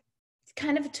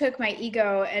kind of took my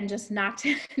ego and just knocked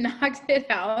it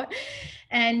out.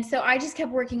 And so I just kept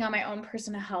working on my own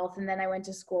personal health. And then I went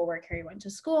to school where Carrie went to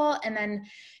school. And then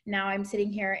now I'm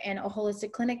sitting here in a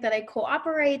holistic clinic that I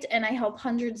cooperate, and I help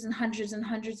hundreds and hundreds and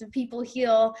hundreds of people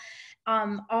heal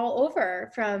all over,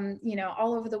 from, you know,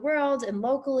 all over the world and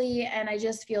locally. And I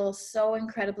just feel so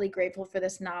incredibly grateful for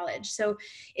this knowledge. So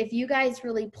if you guys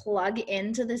really plug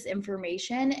into this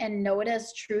information and know it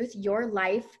as truth, your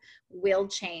life will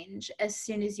change as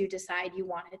soon as you decide you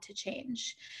want it to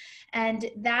change. And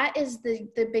that is the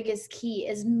biggest key,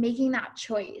 is making that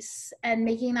choice, and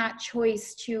making that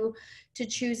choice to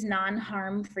choose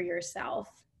non-harm for yourself.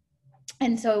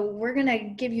 And so we're going to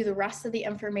give you the rest of the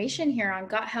information here on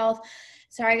gut health.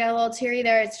 Sorry, I got a little teary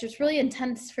there. It's just really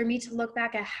intense for me to look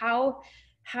back at how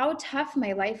tough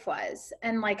my life was,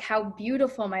 and like how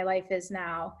beautiful my life is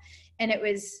now. And it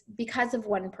was because of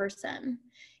one person.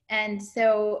 And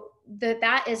so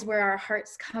that is where our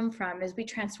hearts come from, is we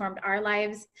transformed our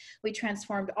lives. We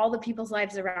transformed all the people's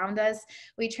lives around us.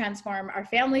 We transform our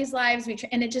families' lives.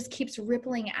 And it just keeps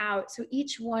rippling out. So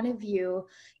each one of you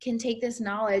can take this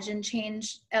knowledge and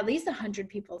change at least 100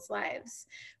 people's lives,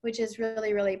 which is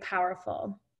really, really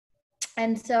powerful.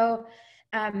 And so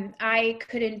I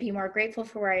couldn't be more grateful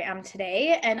for where I am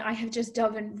today. And I have just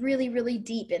dove in really, really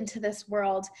deep into this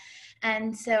world.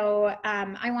 And so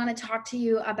I want to talk to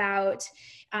you about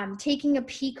taking a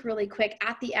peek really quick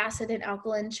at the acid and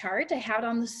alkaline chart. I have it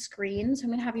on the screen, so I'm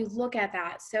going to have you look at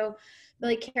that. So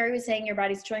like Carrie was saying, your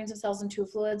body's trillions of cells and two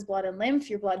fluids, blood and lymph.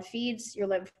 Your blood feeds, your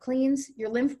lymph cleans, your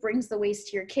lymph brings the waste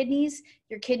to your kidneys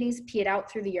pee it out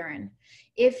through the urine.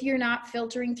 If you're not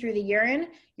filtering through the urine,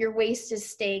 your waste is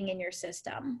staying in your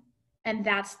system. And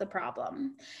that's the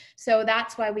problem. So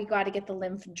that's why we got to get the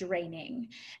lymph draining.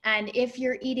 And if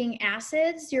you're eating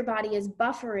acids, your body is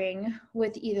buffering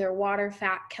with either water,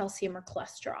 fat, calcium, or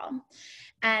cholesterol.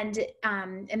 And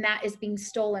that is being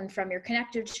stolen from your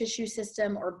connective tissue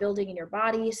system or building in your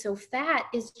body. So fat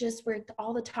is just where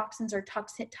all the toxins are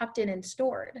tucked in and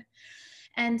stored.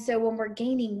 And so when we're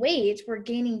gaining weight, we're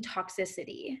gaining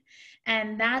toxicity.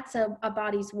 And that's a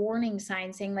body's warning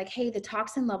sign saying like, hey, the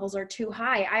toxin levels are too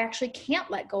high. I actually can't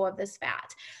let go of this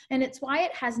fat. And it's why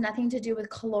it has nothing to do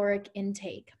with caloric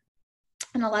intake.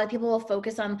 And a lot of people will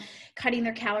focus on cutting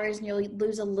their calories and you'll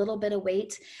lose a little bit of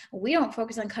weight. We don't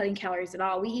focus on cutting calories at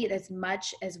all. We eat as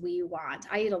much as we want.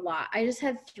 I eat a lot. I just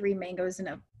had 3 mangoes and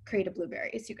a crate of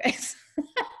blueberries, you guys.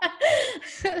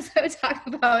 So talk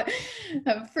about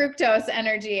fructose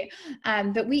energy.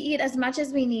 But we eat as much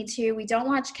as we need to. We don't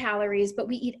watch calories, but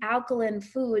we eat alkaline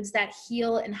foods that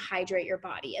heal and hydrate your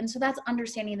body. And so that's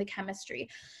understanding the chemistry.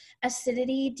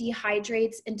 Acidity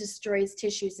dehydrates and destroys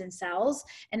tissues and cells,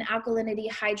 and alkalinity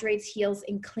hydrates, heals,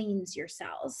 and cleans your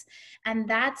cells. And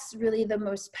that's really the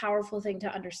most powerful thing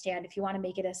to understand if you want to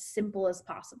make it as simple as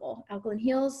possible. Alkaline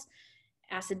heals,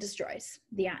 acid destroys,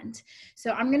 the end.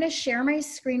 So I'm going to share my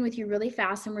screen with you really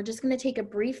fast, and we're just going to take a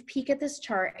brief peek at this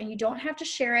chart, and you don't have to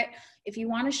share it. If you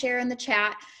want to share in the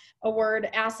chat a word,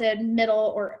 acid,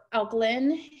 middle, or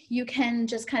alkaline, you can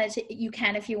just kind of, you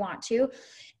can if you want to.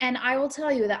 And I will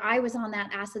tell you that I was on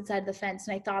that acid side of the fence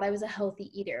and I thought I was a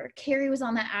healthy eater. Carrie was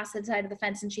on that acid side of the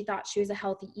fence and she thought she was a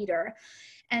healthy eater.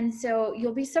 And so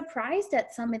you'll be surprised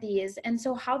at some of these. And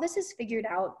so how this is figured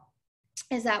out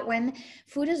is that when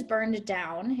food is burned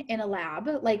down in a lab,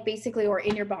 like basically, or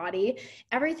in your body,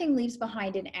 everything leaves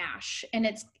behind an ash, and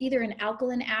it's either an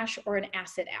alkaline ash or an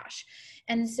acid ash.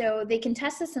 And so they can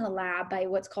test this in a lab by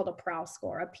what's called a PRAL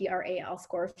score, a PRAL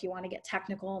score. If you want to get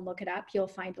technical and look it up, you'll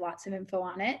find lots of info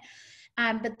on it.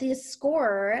 But this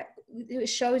score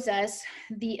shows us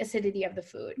the acidity of the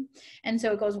food. And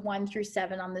so it goes 1 through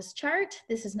 7 on this chart.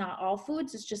 This is not all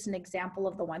foods, it's just an example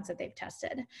of the ones that they've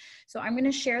tested. So I'm going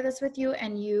to share this with you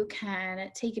and you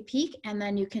can take a peek and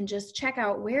then you can just check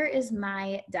out where is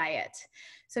my diet.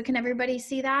 So can everybody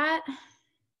see that?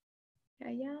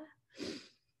 Yeah.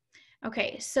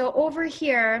 Okay, so over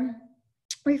here,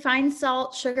 refined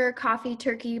salt, sugar, coffee,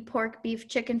 turkey, pork, beef,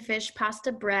 chicken, fish,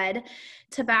 pasta, bread,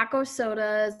 tobacco,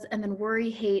 sodas, and then worry,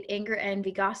 hate, anger,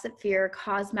 envy, gossip, fear,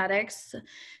 cosmetics,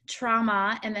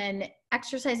 trauma, and then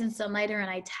exercise and sunlight are in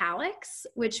italics,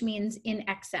 which means in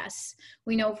excess.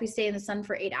 We know if we stay in the sun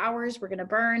for 8 hours, we're going to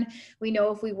burn. We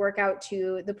know if we work out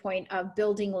to the point of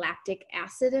building lactic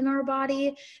acid in our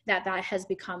body, that has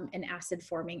become an acid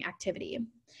forming activity.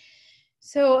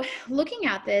 So looking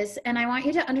at this, and I want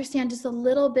you to understand just a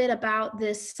little bit about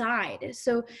this side.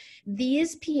 So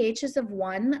these pHs of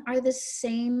 1 are the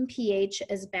same pH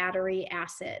as battery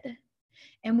acid.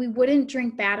 And we wouldn't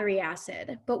drink battery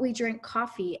acid, but we drink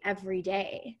coffee every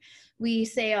day. We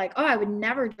say like, oh, I would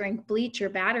never drink bleach or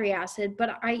battery acid,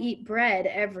 but I eat bread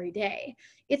every day.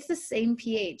 It's the same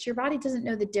pH. Your body doesn't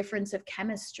know the difference of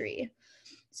chemistry.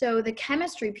 So the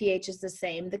chemistry pH is the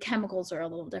same. The chemicals are a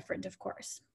little different, of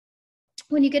course.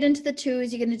 When you get into the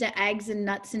 2s, you get into eggs and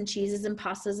nuts and cheeses and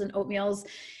pastas and oatmeals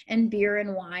and beer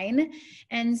and wine.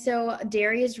 And so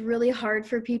dairy is really hard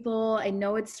for people. I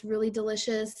know it's really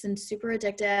delicious and super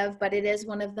addictive, but it is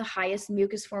one of the highest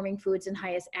mucus forming foods and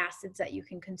highest acids that you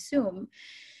can consume.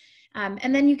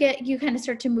 And then you kind of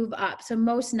start to move up. So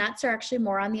most nuts are actually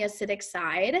more on the acidic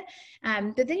side,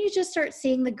 but then you just start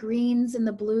seeing the greens and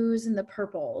the blues and the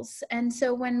purples. And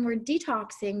so when we're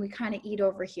detoxing, we kind of eat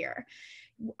over here.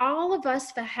 All of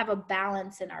us have a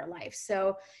balance in our life.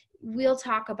 So we'll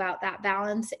talk about that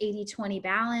balance, 80-20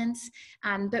 balance.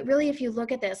 But really, if you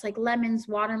look at this, like lemons,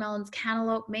 watermelons,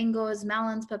 cantaloupe, mangoes,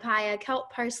 melons, papaya,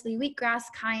 kelp, parsley, wheatgrass,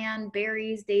 cayenne,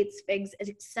 berries, dates, figs,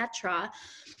 etc.,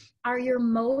 are your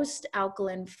most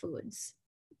alkaline foods.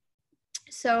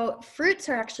 So fruits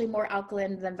are actually more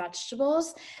alkaline than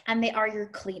vegetables, and they are your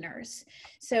cleaners.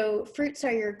 So fruits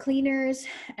are your cleaners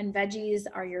and veggies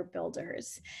are your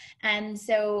builders. And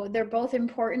so they're both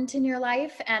important in your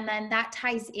life, and then that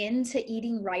ties into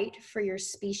eating right for your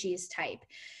species type.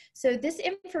 So this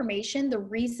information, the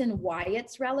reason why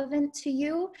it's relevant to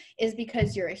you is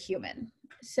because you're a human.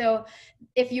 So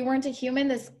if you weren't a human,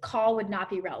 this call would not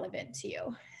be relevant to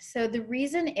you. So the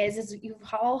reason is you've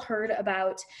all heard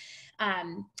about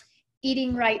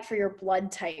eating right for your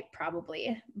blood type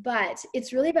probably, but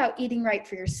it's really about eating right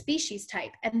for your species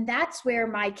type. And that's where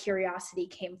my curiosity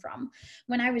came from.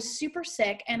 When I was super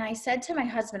sick and I said to my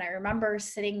husband, I remember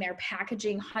sitting there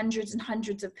packaging hundreds and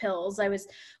hundreds of pills. I was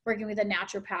working with a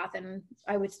naturopath and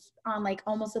I was on like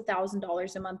almost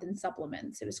 $1,000 a month in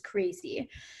supplements. It was crazy.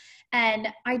 And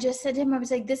I just said to him, I was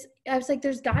like,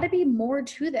 there's gotta be more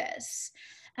to this.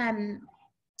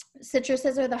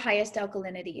 Citruses are the highest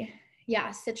alkalinity.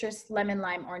 Yeah, citrus, lemon,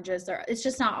 lime, oranges it's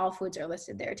just not all foods are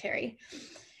listed there, Terry.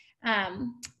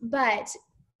 But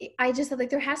I just said like,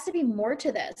 there has to be more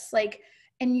to this. Like,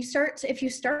 and if you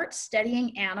start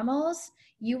studying animals,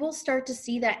 you will start to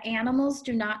see that animals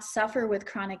do not suffer with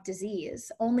chronic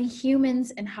disease. Only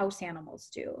humans and house animals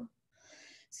do.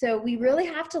 So we really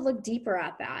have to look deeper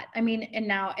at that. I mean, and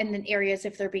now in the areas,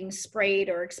 if they're being sprayed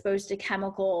or exposed to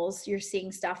chemicals, you're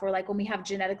seeing stuff where like when we have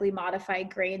genetically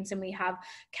modified grains and we have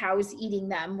cows eating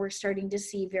them, we're starting to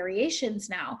see variations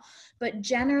now. But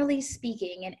generally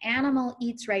speaking, an animal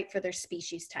eats right for their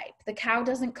species type. The cow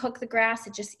doesn't cook the grass,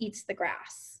 it just eats the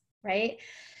grass, right?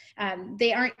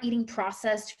 They aren't eating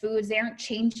processed foods. They aren't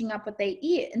changing up what they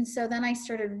eat. And so then I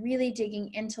started really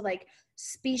digging into like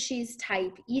species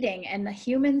type eating, and the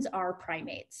humans are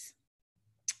primates.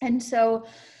 And so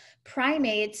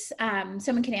primates,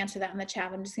 someone can answer that in the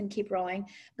chat. I'm just going to keep rolling.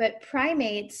 But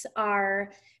primates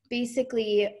are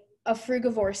basically a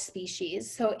frugivore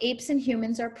species. So apes and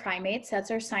humans are primates.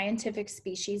 That's our scientific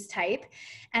species type.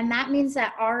 And that means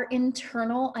that our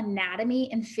internal anatomy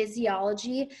and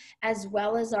physiology, as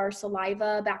well as our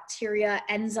saliva, bacteria,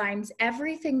 enzymes,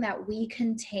 everything that we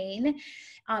contain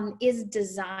is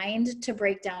designed to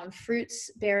break down fruits,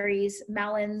 berries,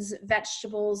 melons,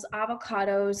 vegetables,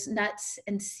 avocados, nuts,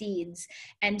 and seeds,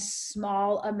 and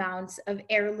small amounts of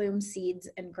heirloom seeds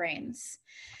and grains.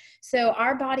 So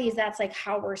our bodies, that's like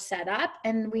how we're set up.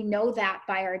 And we know that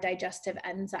by our digestive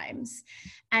enzymes.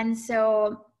 And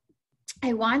so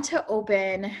I want to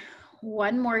open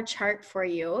one more chart for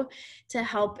you to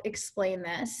help explain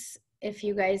this.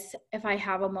 If I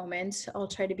have a moment, I'll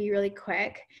try to be really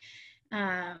quick.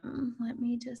 Let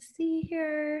me just see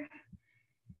here.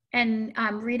 And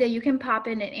Rita, you can pop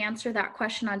in and answer that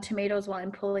question on tomatoes while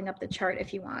I'm pulling up the chart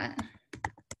if you want.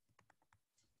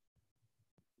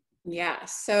 Yeah,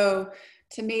 so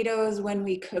tomatoes, when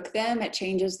we cook them, it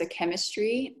changes the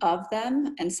chemistry of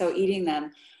them. And so eating them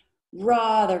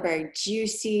raw, they're very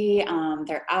juicy,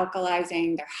 they're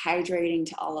alkalizing, they're hydrating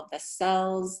to all of the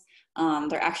cells.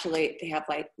 They have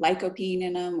like lycopene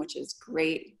in them, which is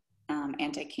great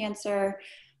anti-cancer.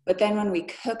 But then when we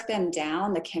cook them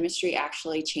down, the chemistry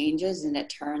actually changes and it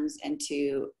turns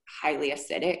into highly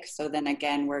acidic. So then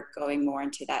again, we're going more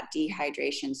into that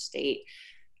dehydration state,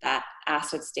 that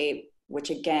acid state, which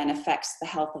again affects the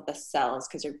health of the cells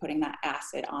because you're putting that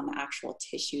acid on the actual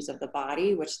tissues of the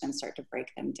body, which then start to break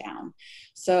them down.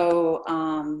 So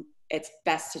it's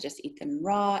best to just eat them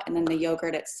raw. And then the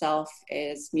yogurt itself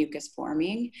is mucus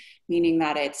forming, meaning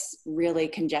that it's really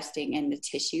congesting in the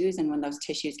tissues. And when those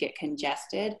tissues get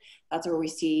congested, that's where we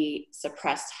see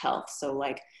suppressed health. So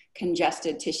like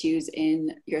congested tissues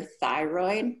in your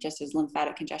thyroid, just as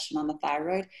lymphatic congestion on the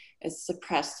thyroid, is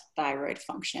suppressed thyroid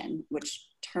function, which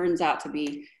turns out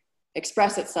to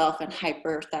express itself in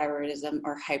hyperthyroidism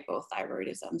or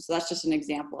hypothyroidism. So that's just an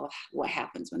example of what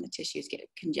happens when the tissues get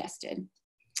congested.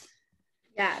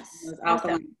 Yes. Those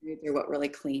alkaline foods are what really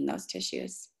clean those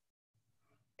tissues.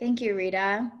 Thank you,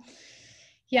 Rita.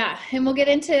 Yeah, and we'll get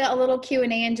into a little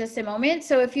Q&A in just a moment.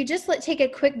 So if you just take a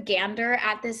quick gander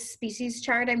at this species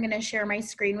chart, I'm going to share my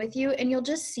screen with you, and you'll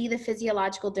just see the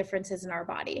physiological differences in our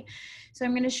body. So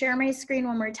I'm going to share my screen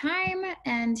one more time,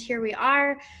 and here we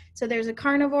are. So there's a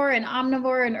carnivore, an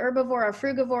omnivore, an herbivore, a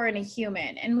frugivore, and a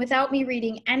human. And without me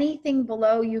reading anything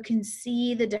below, you can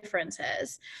see the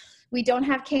differences. We don't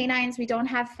have canines, we don't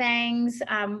have fangs.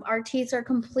 Our teeth are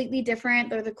completely different.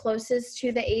 They're the closest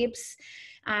to the apes.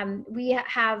 We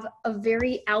have a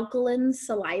very alkaline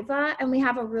saliva,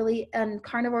 and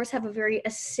carnivores have a very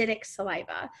acidic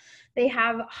saliva. They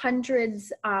have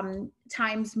hundreds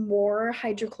times more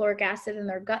hydrochloric acid in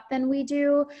their gut than we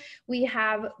do. We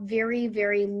have very,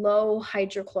 very low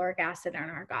hydrochloric acid in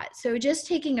our gut. So just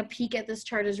taking a peek at this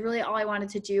chart is really all I wanted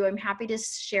to do. I'm happy to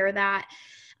share that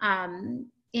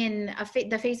in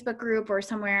the Facebook group or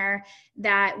somewhere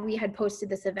that we had posted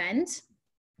this event.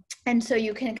 And so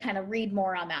you can kind of read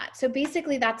more on that. So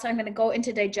basically I'm going to go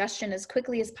into digestion as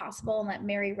quickly as possible and let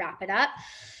Mary wrap it up.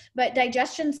 But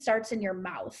digestion starts in your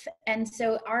mouth. And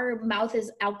so our mouth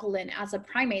is alkaline as a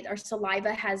primate. Our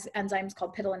saliva has enzymes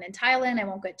called ptyalin and ptyalin. I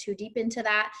won't get too deep into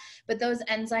that, but those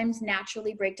enzymes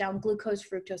naturally break down glucose,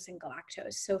 fructose, and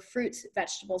galactose. So fruits,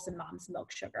 vegetables, and mom's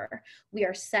milk sugar, we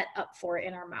are set up for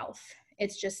in our mouth.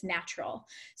 It's just natural.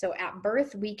 So at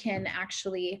birth, we can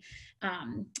actually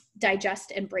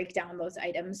digest and break down those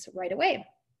items right away.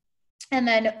 And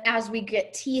then as we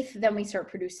get teeth, then we start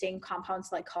producing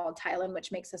compounds like called ptyalin,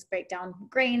 which makes us break down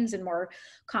grains and more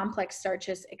complex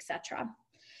starches, etc.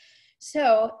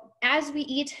 So as we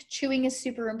eat, chewing is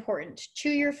super important.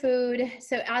 Chew your food.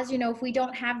 So as you know, if we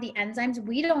don't have the enzymes,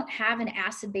 we don't have an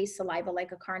acid-based saliva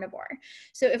like a carnivore.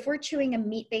 So if we're chewing a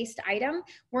meat-based item,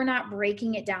 we're not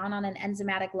breaking it down on an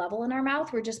enzymatic level in our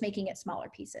mouth. We're just making it smaller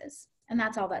pieces. And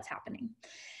that's all that's happening.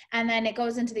 And then it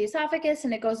goes into the esophagus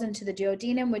and it goes into the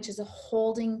duodenum, which is a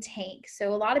holding tank.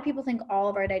 So a lot of people think all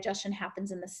of our digestion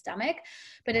happens in the stomach,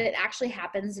 but it actually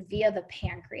happens via the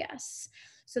pancreas.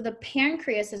 So the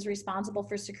pancreas is responsible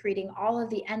for secreting all of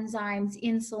the enzymes,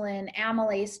 insulin,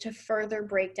 amylase to further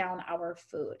break down our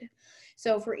food.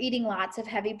 So if we're eating lots of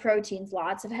heavy proteins,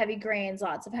 lots of heavy grains,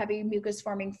 lots of heavy mucus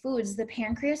forming foods, the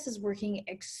pancreas is working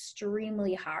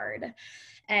extremely hard.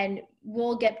 And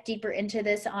we'll get deeper into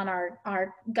this on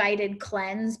our guided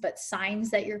cleanse, but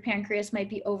signs that your pancreas might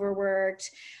be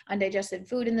overworked, undigested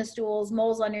food in the stools,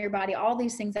 moles on your body, all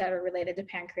these things that are related to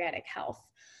pancreatic health.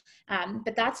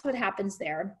 But that's what happens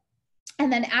there.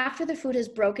 And then after the food is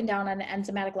broken down on an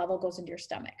enzymatic level, goes into your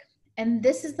stomach. And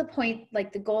this is the point,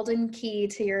 like the golden key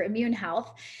to your immune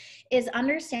health, is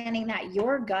understanding that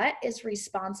your gut is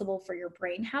responsible for your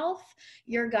brain health.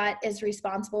 Your gut is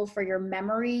responsible for your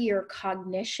memory, your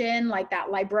cognition, like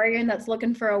that librarian that's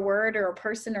looking for a word or a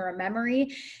person or a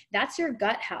memory. That's your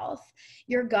gut health.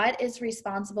 Your gut is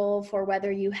responsible for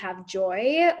whether you have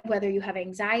joy, whether you have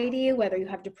anxiety, whether you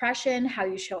have depression, how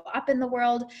you show up in the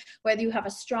world, whether you have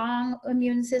a strong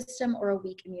immune system or a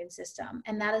weak immune system.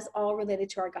 And that is all related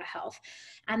to our gut health.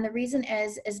 And the reason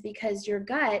is because your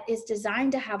gut is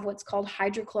designed to have what's called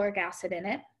hydrochloric acid in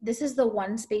it. This is the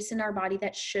one space in our body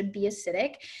that should be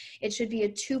acidic. It should be a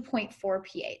 2.4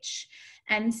 pH.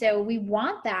 And so we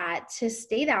want that to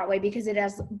stay that way because it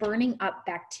has burning up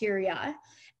bacteria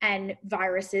and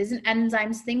viruses and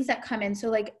enzymes, things that come in. So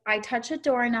like I touch a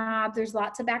doorknob, there's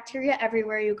lots of bacteria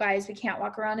everywhere, you guys. We can't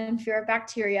walk around in fear of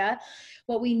bacteria.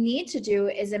 What we need to do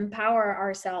is empower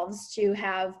ourselves to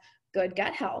have good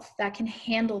gut health that can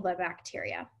handle the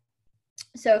bacteria.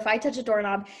 So if I touch a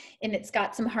doorknob and it's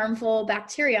got some harmful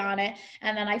bacteria on it,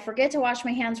 and then I forget to wash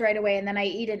my hands right away, and then I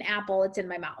eat an apple, it's in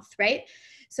my mouth, right?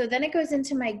 So then it goes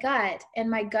into my gut, and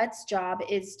my gut's job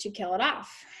is to kill it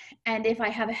off. And if I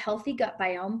have a healthy gut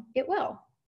biome, it'll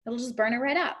just burn it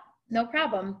right up. No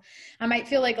problem. I might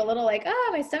feel like a little like, oh,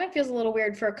 my stomach feels a little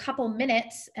weird for a couple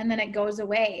minutes, and then it goes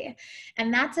away.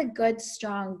 And that's a good,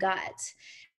 strong gut.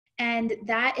 And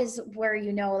that is where,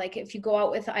 you know, like if you go out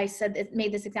with, I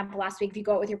made this example last week, if you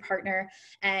go out with your partner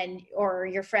or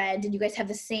your friend and you guys have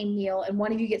the same meal and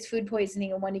one of you gets food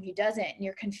poisoning and one of you doesn't, and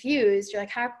you're confused, you're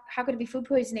like, how could it be food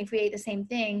poisoning if we ate the same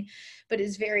thing, but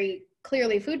it's very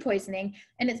clearly food poisoning?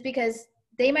 And it's because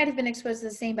they might have been exposed to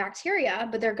the same bacteria,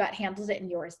 but their gut handled it and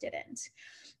yours didn't.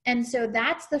 And so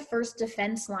that's the first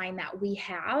defense line that we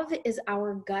have, is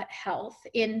our gut health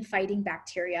in fighting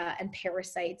bacteria and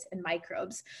parasites and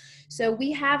microbes. So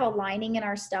we have a lining in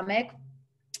our stomach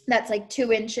that's like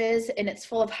 2 inches, and it's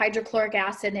full of hydrochloric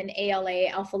acid and ALA,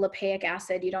 alpha lipoic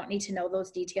acid. You don't need to know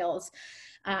those details.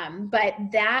 But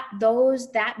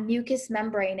that mucous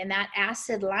membrane and that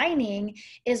acid lining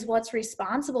is what's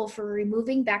responsible for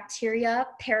removing bacteria,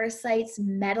 parasites,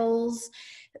 metals,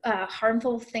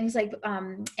 harmful things like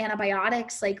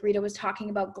antibiotics, like Rita was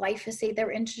talking about, glyphosate that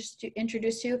we're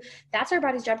introduced to. That's our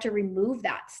body's job, to remove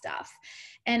that stuff.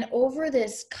 And over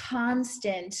this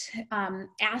constant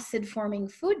acid forming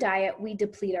food diet, we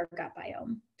deplete our gut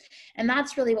biome. And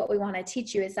that's really what we want to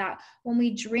teach you, is that when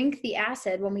we drink the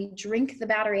acid, when we drink the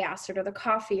battery acid or the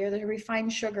coffee or the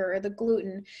refined sugar or the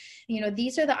gluten, you know,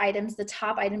 these are the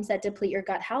top items that deplete your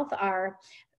gut health are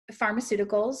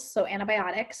pharmaceuticals, so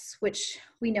antibiotics, which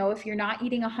we know if you're not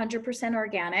eating 100%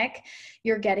 organic,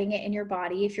 you're getting it in your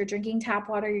body. If you're drinking tap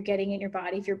water, you're getting it in your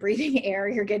body. If you're breathing air,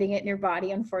 you're getting it in your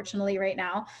body. Unfortunately, right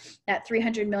now, that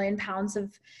 300 million pounds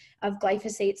of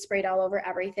glyphosate sprayed all over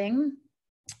everything,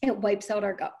 it wipes out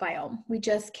our gut biome. We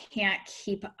just can't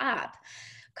keep up.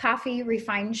 Coffee,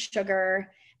 refined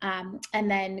sugar,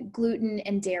 and then gluten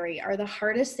and dairy are the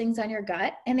hardest things on your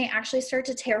gut, and they actually start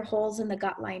to tear holes in the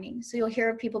gut lining. So you'll hear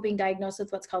of people being diagnosed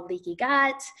with what's called leaky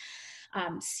gut,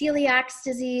 celiac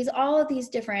disease, all of these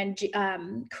different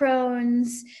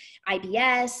Crohn's,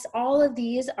 IBS, all of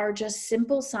these are just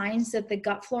simple signs that the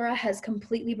gut flora has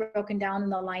completely broken down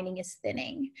and the lining is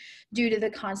thinning due to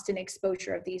the constant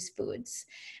exposure of these foods.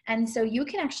 And so you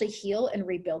can actually heal and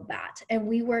rebuild that. And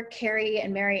we work, Carrie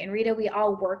and Mary and Rita, we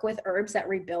all work with herbs that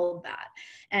rebuild that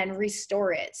and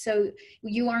restore it. So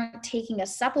you aren't taking a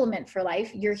supplement for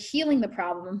life, you're healing the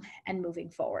problem and moving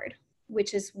forward,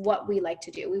 which is what we like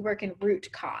to do. We work in root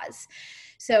cause.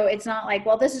 So it's not like,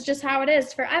 well, this is just how it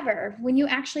is forever. When you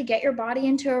actually get your body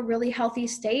into a really healthy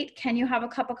state, can you have a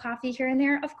cup of coffee here and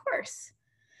there? Of course.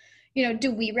 You know,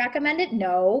 do we recommend it?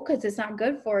 No, because it's not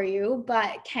good for you,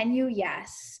 but can you?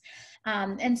 Yes.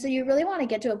 And so you really want to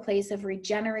get to a place of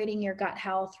regenerating your gut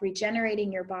health,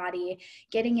 regenerating your body,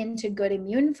 getting into good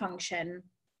immune function,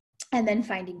 and then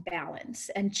finding balance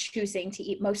and choosing to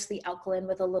eat mostly alkaline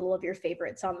with a little of your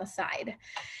favorites on the side.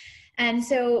 And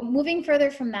so moving further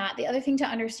from that, the other thing to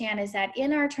understand is that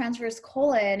in our transverse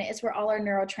colon is where all our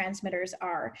neurotransmitters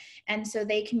are. And so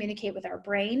they communicate with our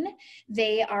brain.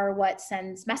 They are what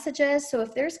sends messages. So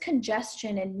if there's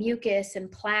congestion and mucus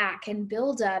and plaque and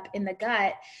buildup in the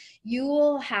gut, you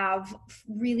will have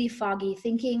really foggy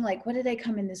thinking, like, what did I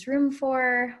come in this room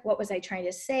for? What was I trying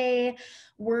to say?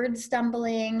 Word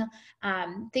stumbling,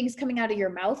 things coming out of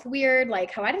your mouth weird, like,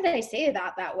 how did I say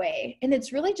that way? And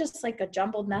it's really just like a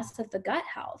jumbled mess of the gut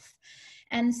health.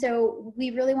 And so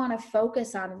we really want to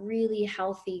focus on really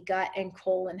healthy gut and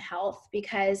colon health,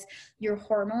 because your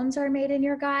hormones are made in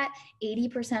your gut.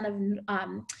 80%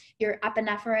 of your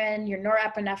epinephrine, your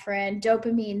norepinephrine,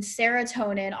 dopamine,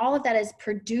 serotonin, all of that is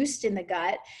produced in the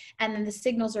gut, and then the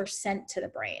signals are sent to the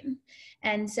brain.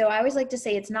 And so I always like to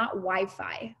say it's not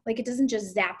Wi-Fi. Like, it doesn't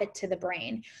just zap it to the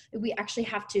brain. We actually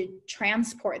have to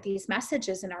transport these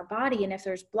messages in our body. And if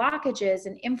there's blockages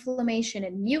and inflammation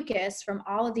and mucus from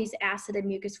all of these acid and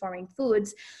mucus forming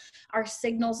foods, our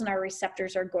signals and our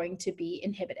receptors are going to be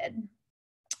inhibited.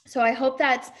 So I hope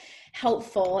that's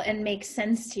helpful and makes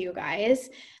sense to you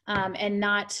guys, and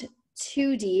not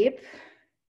too deep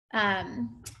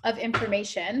of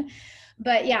information.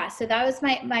 But yeah, so that was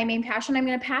my main passion. I'm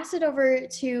going to pass it over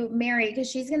to Mary, because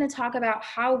she's going to talk about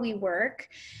how we work,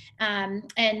 and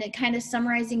kind of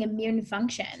summarizing immune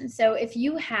function. So if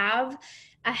you have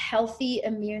a healthy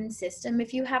immune system,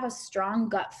 if you have a strong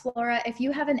gut flora, if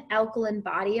you have an alkaline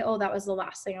body, oh, that was the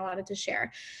last thing I wanted to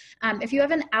share. If you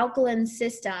have an alkaline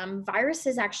system,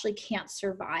 viruses actually can't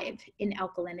survive in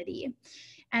alkalinity.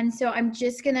 And so I'm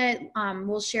just gonna,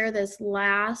 we'll share this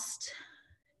last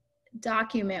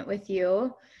document with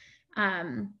you.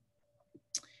 Let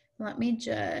me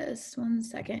just, one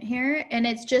second here. And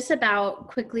it's just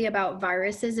quickly about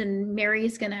viruses, and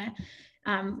Mary's gonna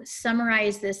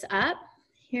summarize this up.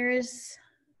 Here's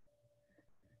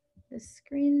the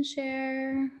screen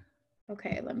share.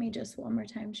 Okay, let me just one more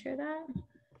time share that.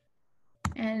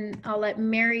 And I'll let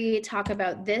Mary talk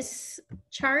about this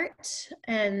chart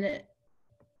and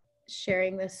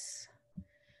sharing this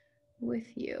with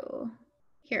you.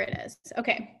 Here it is.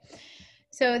 Okay.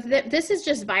 So this is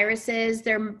just viruses.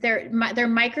 They're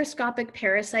microscopic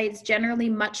parasites, generally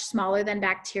much smaller than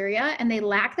bacteria, and they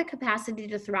lack the capacity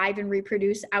to thrive and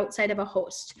reproduce outside of a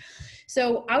host.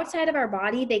 So outside of our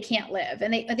body, they can't live,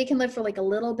 and they can live for like a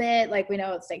little bit. Like, we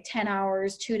know it's like 10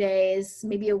 hours, 2 days,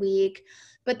 maybe a week,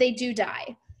 but they do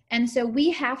die. And so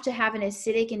we have to have an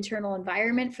acidic internal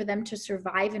environment for them to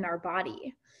survive in our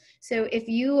body. So if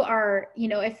you are,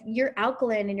 if you're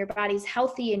alkaline and your body's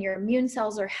healthy and your immune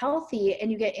cells are healthy,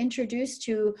 and you get introduced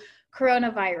to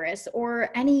coronavirus or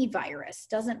any virus,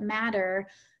 doesn't matter,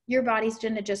 your body's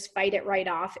going to just fight it right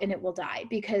off and it will die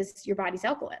because your body's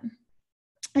alkaline.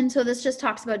 And so this just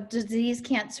talks about disease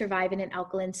can't survive in an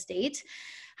alkaline state.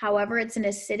 However, it's an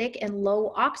acidic and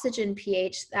low oxygen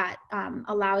pH that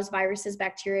allows viruses,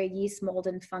 bacteria, yeast, mold,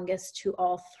 and fungus to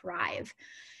all thrive.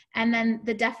 And then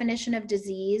the definition of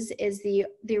disease is the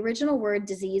original word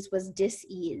disease was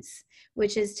dis-ease,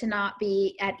 which is to not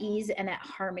be at ease and at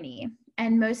harmony.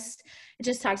 And it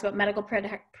just talks about medical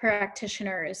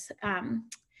practitioners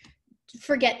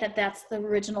forget that that's the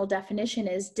original definition,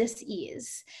 is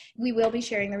dis-ease. We will be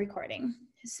sharing the recording.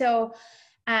 So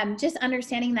just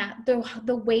understanding that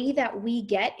the way that we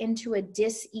get into a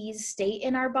dis-ease state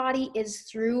in our body is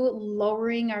through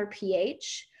lowering our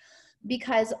pH,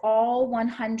 because all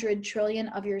 100 trillion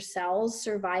of your cells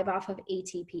survive off of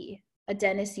ATP,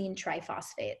 adenosine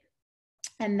triphosphate.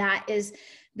 And that is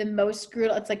the most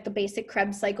brutal. It's like the basic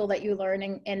Krebs cycle that you learn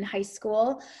in high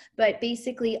school. But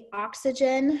basically,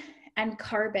 oxygen and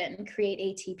carbon create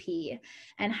ATP.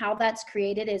 And how that's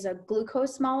created is a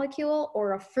glucose molecule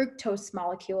or a fructose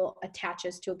molecule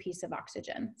attaches to a piece of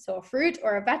oxygen. So a fruit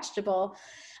or a vegetable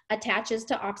attaches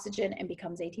to oxygen and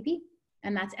becomes ATP.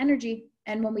 And that's energy.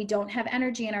 And when we don't have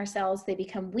energy in our cells, they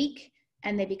become weak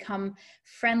and they become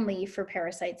friendly for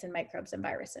parasites and microbes and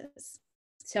viruses.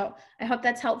 So I hope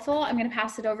that's helpful. I'm going to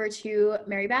pass it over to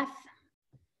Mary Beth.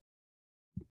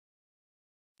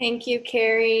 Thank you,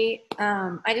 Carrie.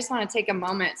 I just want to take a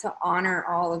moment to honor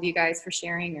all of you guys for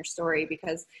sharing your story,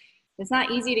 because it's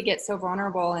not easy to get so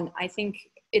vulnerable. And I think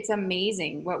it's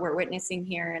amazing what we're witnessing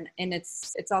here. And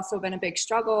it's also been a big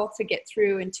struggle to get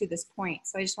through and to this point.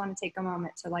 So I just want to take a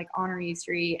moment to honor you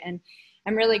three. And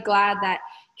I'm really glad that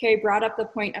Carrie brought up the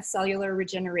point of cellular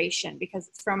regeneration, because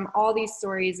from all these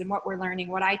stories and what we're learning,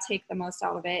 what I take the most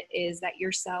out of it is that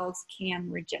your cells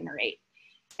can regenerate.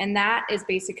 And that is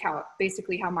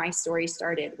basically how my story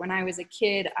started. When I was a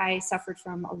kid, I suffered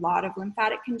from a lot of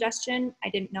lymphatic congestion. I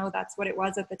didn't know that's what it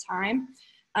was at the time.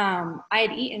 I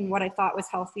had eaten what I thought was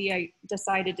healthy. I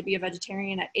decided to be a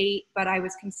vegetarian at 8, but I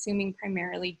was consuming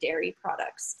primarily dairy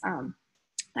products.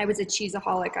 I was a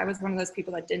cheeseaholic. I was one of those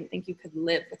people that didn't think you could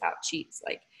live without cheese.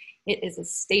 It is a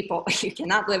staple. You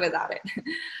cannot live without it.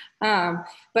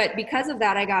 But because of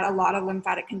that, I got a lot of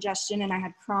lymphatic congestion, and I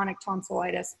had chronic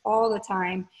tonsillitis all the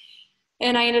time.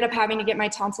 And I ended up having to get my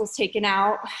tonsils taken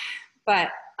out. But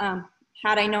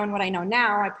had I known what I know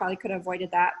now, I probably could have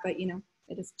avoided that. But, you know,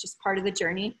 it is just part of the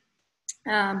journey.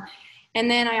 And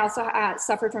then I also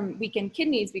suffered from weakened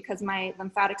kidneys because my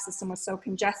lymphatic system was so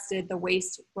congested, the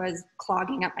waste was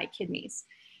clogging up my kidneys.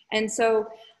 And so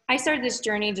I started this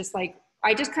journey just like,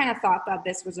 I just kind of thought that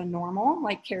this was a normal,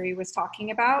 like Carrie was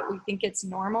talking about. We think it's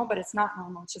normal, but it's not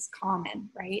normal. It's just common,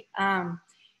 right?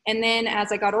 And then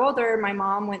as I got older, my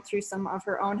mom went through some of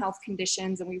her own health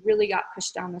conditions, and we really got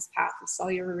pushed down this path of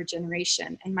cellular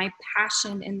regeneration. And my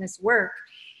passion in this work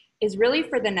is really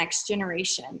for the next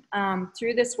generation.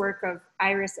 Through this work of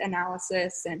iris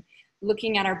analysis and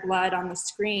looking at our blood on the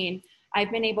screen,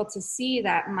 I've been able to see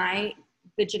that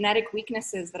the genetic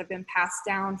weaknesses that have been passed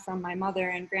down from my mother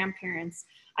and grandparents,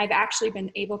 I've actually been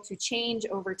able to change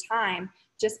over time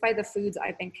just by the foods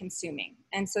I've been consuming.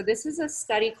 And so this is a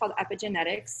study called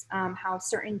epigenetics, how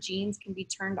certain genes can be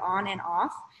turned on and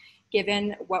off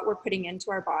given what we're putting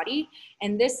into our body.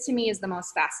 And this to me is the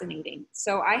most fascinating.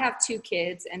 So I have 2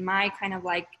 kids, and my kind of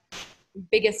like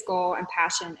biggest goal and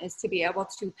passion is to be able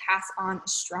to pass on a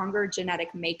stronger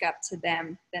genetic makeup to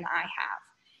them than I have.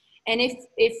 And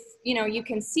if you know, you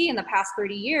can see in the past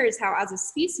 30 years how as a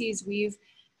species we've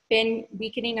been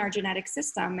weakening our genetic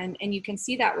system, and you can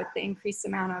see that with the increased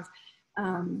amount of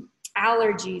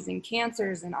allergies and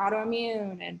cancers and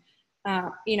autoimmune and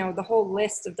you know, the whole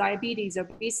list of diabetes,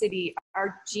 obesity.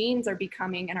 Our genes are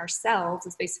becoming, and our cells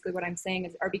is basically what I'm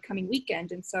saying, are becoming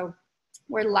weakened. And so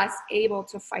we're less able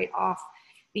to fight off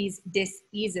these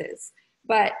diseases.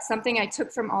 But something I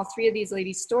took from all 3 of these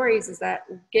ladies' stories is that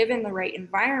given the right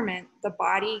environment, the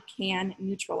body can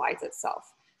neutralize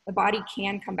itself. The body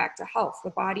can come back to health.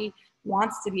 The body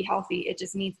wants to be healthy. It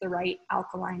just needs the right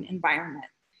alkaline environment.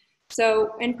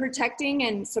 So in protecting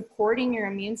and supporting your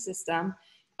immune system,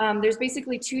 there's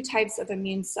basically 2 types of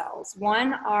immune cells.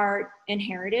 One are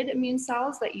inherited immune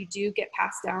cells that you do get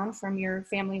passed down from your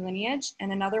family lineage,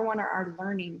 and another one are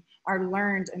our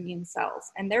learned immune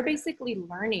cells. And they're basically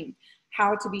learning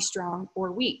how to be strong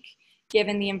or weak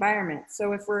given the environment.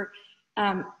 So if we're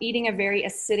eating a very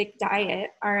acidic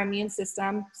diet, our immune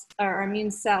system, our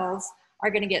immune cells are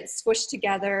going to get squished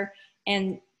together,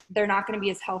 and they're not going to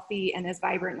be as healthy and as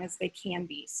vibrant as they can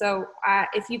be. So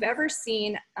if you've ever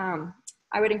seen,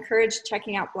 I would encourage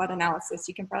checking out blood analysis.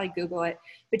 You can probably Google it,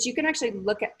 but you can actually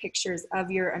look at pictures of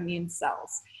your immune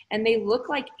cells, and they look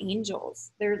like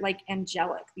angels. They're like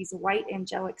angelic, these white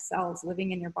angelic cells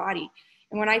living in your body.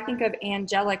 And when I think of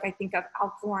angelic, I think of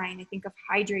alkaline, I think of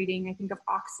hydrating, I think of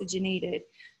oxygenated.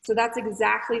 So that's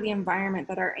exactly the environment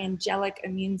that our angelic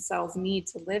immune cells need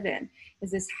to live in,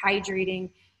 is this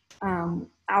hydrating,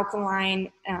 alkaline,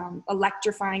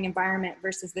 electrifying environment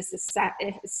versus this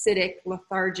acidic,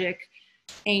 lethargic,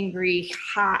 angry,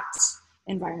 hot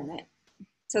environment.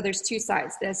 So there's 2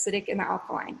 sides, the acidic and the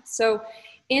alkaline. So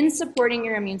in supporting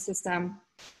your immune system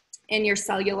and your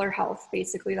cellular health,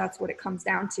 basically that's what it comes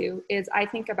down to, is I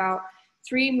think about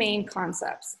 3 main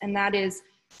concepts, and that is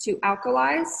to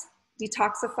alkalize,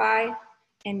 detoxify,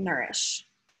 and nourish.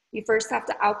 You first have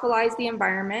to alkalize the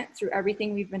environment through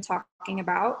everything we've been talking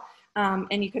about.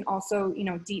 And you can also, you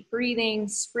know, deep breathing,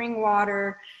 spring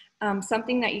water.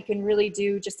 Something that you can really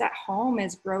do just at home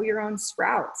is grow your own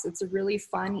sprouts. It's a really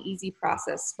fun, easy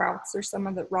process. Sprouts are some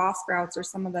of the raw sprouts are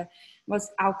some of the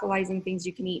most alkalizing things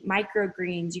you can eat.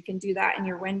 Microgreens, you can do that in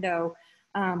your window.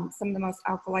 Some of the most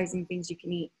alkalizing things you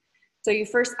can eat. So you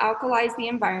first alkalize the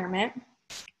environment,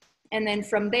 and then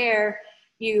from there,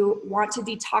 you want to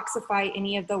detoxify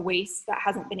any of the waste that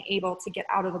hasn't been able to get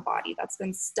out of the body, that's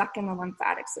been stuck in the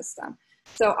lymphatic system.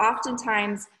 So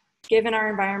oftentimes, given our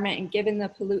environment and given the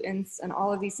pollutants and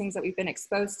all of these things that we've been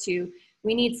exposed to,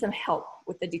 we need some help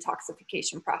with the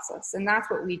detoxification process. And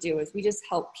that's what we do, is we just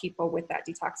help people with that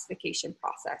detoxification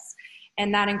process.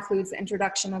 And that includes the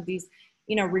introduction of these,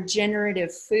 you know,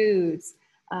 regenerative foods,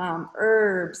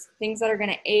 herbs, things that are going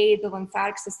to aid the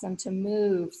lymphatic system to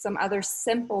move. Some other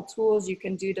simple tools you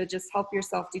can do to just help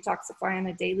yourself detoxify on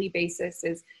a daily basis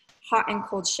is hot and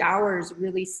cold showers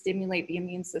really stimulate the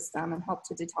immune system and help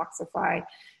to detoxify.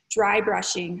 Dry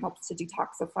brushing helps to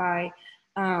detoxify.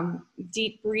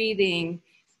 Deep breathing,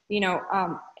 you know,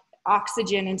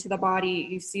 oxygen into the body.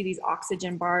 You see these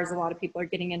oxygen bars. A lot of people are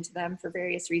getting into them for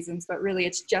various reasons, but really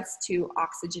it's just to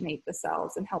oxygenate the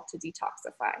cells and help to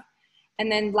detoxify.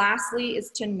 And then lastly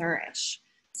is to nourish.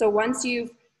 So once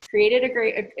you've created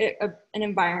an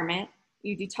environment,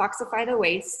 you detoxify the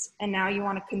waste, and now you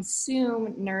want to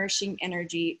consume nourishing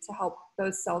energy to help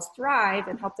those cells thrive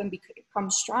and help them become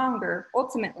stronger,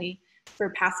 ultimately, for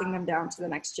passing them down to the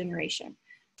next generation.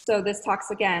 So this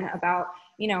talks again about,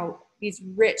 you know, these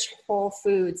rich whole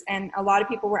foods. And a lot of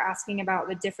people were asking about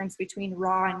the difference between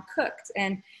raw and cooked.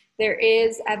 And there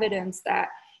is evidence that,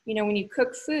 you know, when you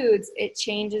cook foods, it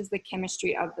changes the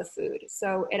chemistry of the food.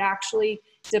 So it actually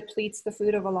depletes the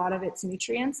food of a lot of its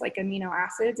nutrients, like amino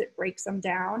acids. It breaks them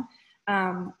down.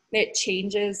 It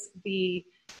changes the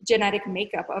genetic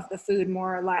makeup of the food,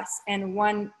 more or less. And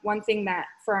one thing that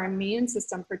for our immune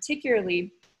system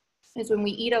particularly is when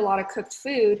we eat a lot of cooked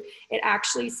food, it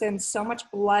actually sends so much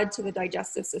blood to the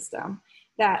digestive system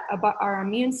that our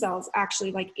immune cells,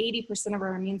 actually like 80% of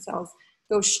our immune cells,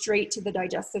 go straight to the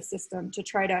digestive system to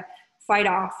try to fight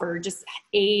off or just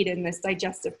aid in this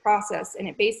digestive process. And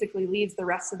it basically leaves the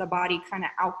rest of the body kind of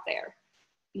out there.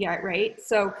 Yeah, right.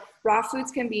 So raw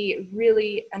foods can be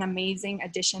really an amazing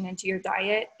addition into your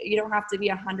diet. You don't have to be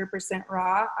 100%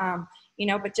 raw, you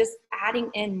know, but just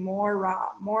adding in more raw,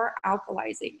 more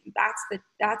alkalizing,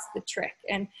 that's the trick.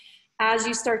 And as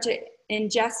you start to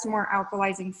ingest more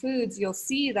alkalizing foods, you'll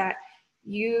see that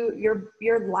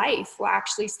your life will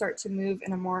actually start to move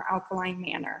in a more alkaline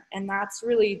manner. And that's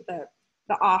really the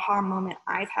aha moment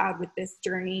I've had with this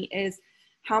journey, is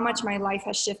how much my life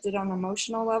has shifted on an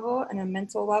emotional level and a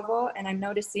mental level. And I'm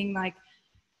noticing like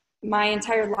my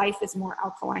entire life is more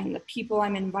alkaline. The people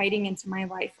I'm inviting into my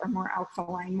life are more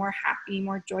alkaline, more happy,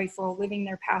 more joyful, living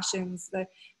their passions. The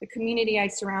community I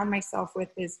surround myself with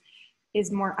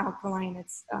is more alkaline.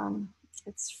 It's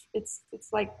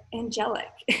like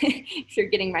angelic, if you're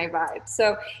getting my vibe.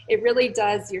 So it really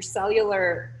does your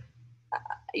cellular,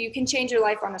 you can change your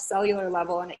life on a cellular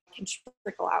level, and it can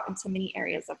trickle out into many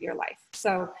areas of your life.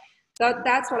 So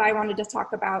that's what I wanted to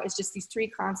talk about, is just these three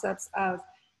concepts of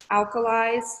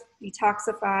alkalize,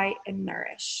 detoxify, and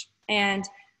nourish. And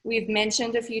we've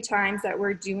mentioned a few times that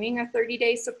we're doing a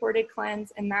 30-day supported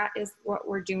cleanse, and that is what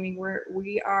we're doing.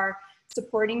 We are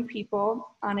supporting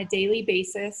people on a daily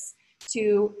basis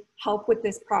to help with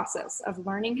this process of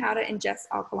learning how to ingest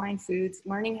alkaline foods,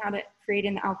 learning how to create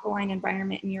an alkaline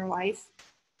environment in your life,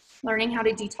 learning how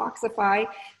to detoxify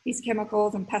these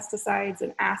chemicals and pesticides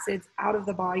and acids out of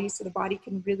the body so the body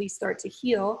can really start to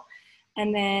heal.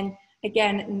 And then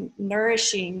again,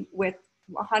 nourishing with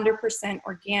 100%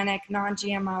 organic,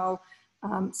 non-GMO,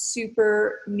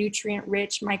 super nutrient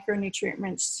rich, micronutrient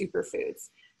rich superfoods.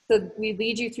 So we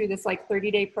lead you through this like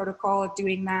 30-day protocol of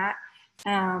doing that.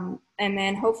 And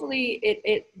then hopefully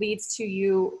it leads to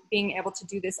you being able to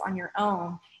do this on your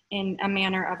own in a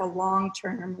manner of a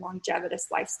long-term longevitous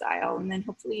lifestyle. And then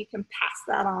hopefully you can pass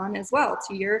that on as well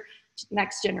to your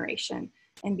next generation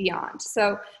and beyond.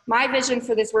 So my vision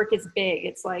for this work is big.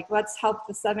 It's like, let's help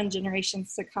the 7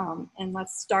 generations to come, and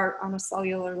let's start on a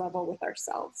cellular level with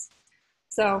ourselves.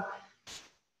 So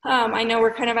I know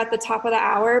we're kind of at the top of the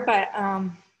hour, but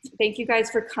thank you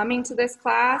guys for coming to this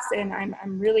class, and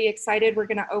I'm really excited. We're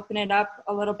gonna open it up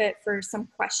a little bit for some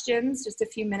questions, just a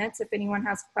few minutes if anyone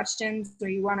has questions or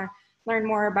you wanna learn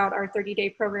more about our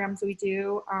 30-day programs we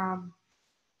do.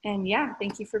 And yeah,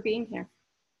 thank you for being here.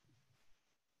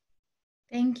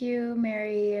 Thank you,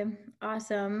 Mary.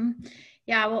 Awesome.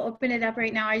 Yeah, we'll open it up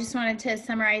right now. I just wanted to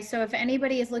summarize. So if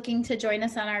anybody is looking to join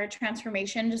us on our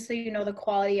transformation, just so you know, the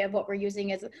quality of what we're using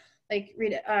is like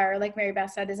Mary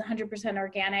Beth said, is 100%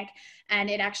 organic. And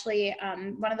it actually,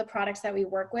 one of the products that we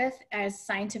work with is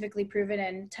scientifically proven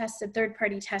and tested,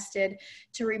 third-party tested,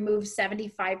 to remove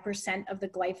 75% of the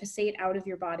glyphosate out of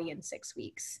your body in 6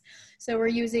 weeks. So we're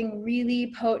using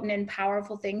really potent and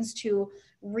powerful things to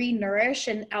re-nourish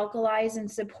and alkalize and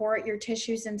support your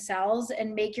tissues and cells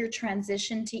and make your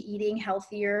transition to eating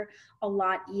healthier a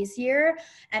lot easier.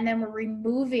 And then we're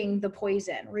removing the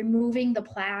poison, removing the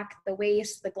plaque, the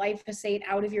waste, the glyphosate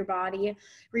out of your body,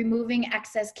 removing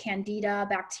excess candida,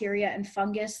 bacteria, and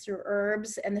fungus through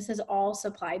herbs. And this is all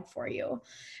supplied for you.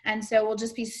 And so we'll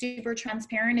just be super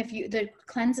transparent. The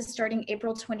cleanse is starting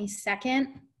April 22nd.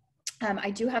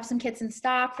 I do have some kits in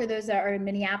stock for those that are in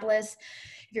Minneapolis,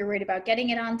 if you're worried about getting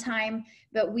it on time.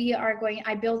 But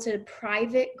I built a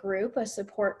private group, a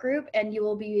support group, and you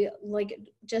will be like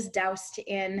just doused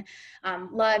in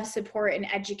love, support,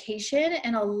 and education,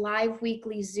 and a live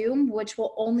weekly Zoom, which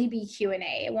will only be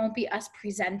Q&A. It won't be us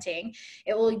presenting.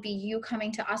 It will be you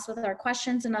coming to us with our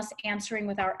questions and us answering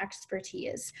with our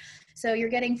expertise. So you're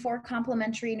getting 4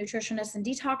 complimentary nutritionists and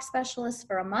detox specialists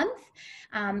for a month,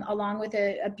 along with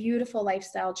a beautiful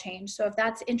lifestyle change. So if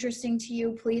that's interesting to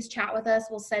you, please chat with us.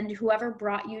 We'll send whoever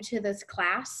brought you to this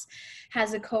class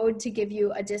has a code to give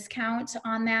you a discount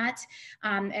on that.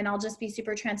 And I'll just be super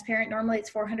super transparent. Normally it's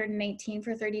 $418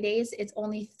 for 30 days. It's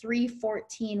only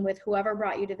 $314 with whoever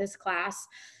brought you to this class.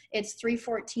 It's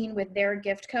 $314 with their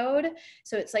gift code.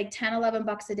 So it's like 10, 11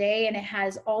 bucks a day, and it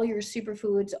has all your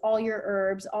superfoods, all your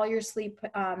herbs, all your sleep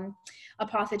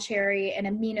apothecary and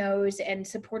aminos and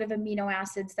supportive amino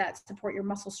acids that support your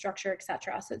muscle structure,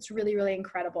 etc. So it's really, really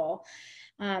incredible.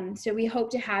 So we hope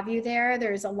to have you there.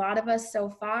 There's a lot of us so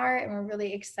far, and we're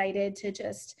really excited to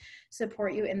just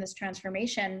support you in this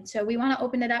transformation. So we want to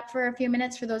open it up for a few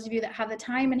minutes for those of you that have the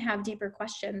time and have deeper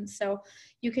questions. So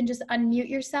you can just unmute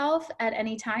yourself at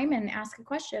any time and ask a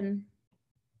question.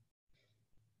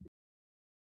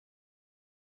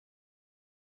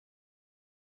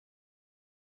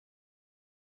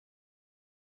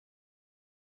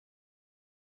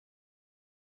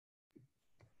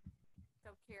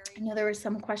 I know there were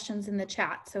some questions in the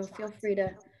chat, so feel free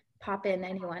to pop in,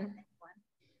 anyone.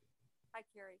 Hi,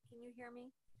 Carrie. Can you hear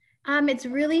me? It's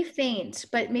really faint,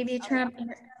 but maybe turn up.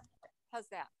 How's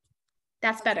that?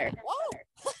 That's better. Whoa!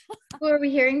 Who are we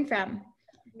hearing from?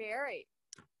 Mary.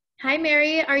 Hi,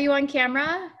 Mary. Are you on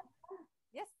camera?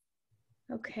 Yes.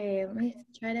 Okay, let me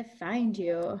try to find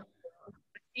you.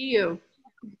 See you.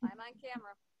 I'm on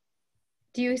camera.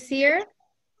 Do you see her?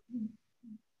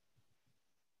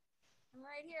 I'm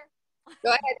right here. Go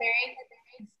ahead, Mary.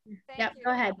 Thank Yep, you.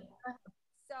 go ahead.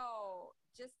 So,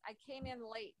 I came in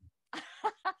late.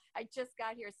 I just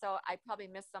got here, so I probably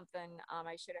missed something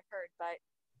I should have heard. But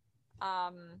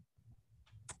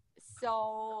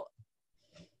so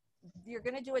you're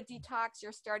going to do a detox.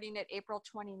 You're starting at April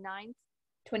 29th.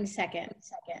 22nd.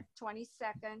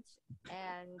 22nd,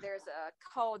 and there's a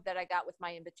code that I got with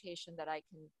my invitation that I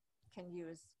can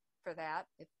use for that.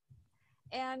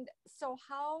 And so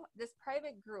how this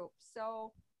private group,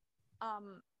 so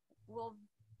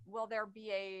will there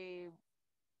be a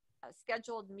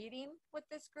scheduled meeting with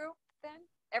this group then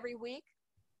every week?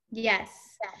 Yes.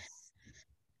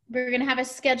 We're going to have a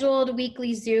scheduled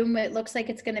weekly Zoom. It looks like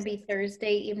it's going to be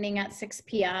Thursday evening at 6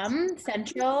 p.m.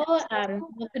 Central.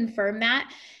 We'll confirm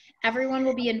that. Everyone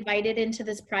will be invited into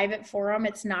this private forum.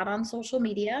 It's not on social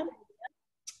media.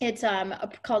 It's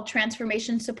called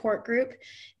Transformation Support Group.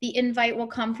 The invite will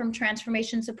come from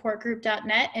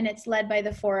transformationsupportgroup.net, and it's led by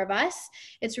the 4 of us.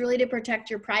 It's really to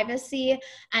protect your privacy,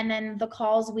 and then the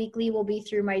calls weekly will be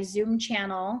through my Zoom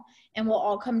channel, and we'll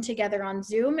all come together on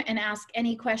Zoom and ask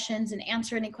any questions and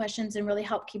answer any questions and really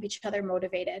help keep each other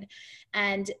motivated.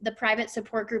 And the private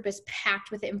support group is packed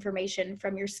with information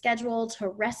from your schedule to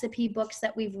recipe books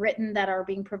that we've written that are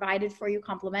being provided for you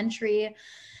complimentary,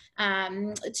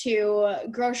 to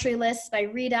grocery lists by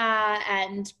Rita,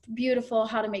 and beautiful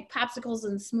how to make popsicles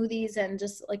and smoothies and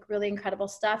just like really incredible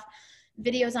stuff.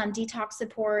 Videos on detox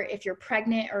support if you're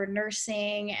pregnant or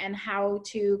nursing, and how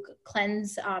to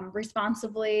cleanse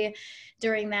responsibly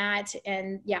during that.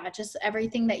 And yeah, just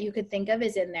everything that you could think of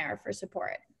is in there for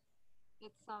support.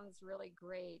 It sounds really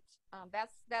great.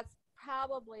 That's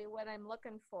probably what I'm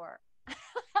looking for.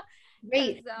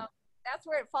 Great. That's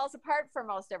where it falls apart for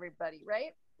most everybody,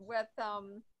 right? With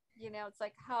it's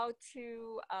like how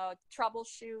to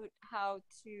troubleshoot, how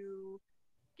to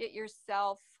get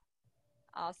yourself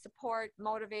support,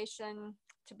 motivation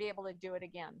to be able to do it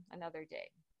again another day.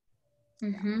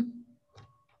 Mm-hmm.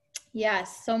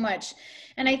 Yes, so much.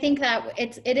 And I think that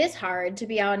it is hard to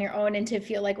be out on your own and to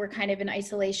feel like we're kind of in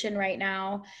isolation right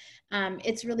now.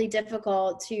 It's really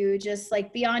difficult to just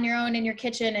like be on your own in your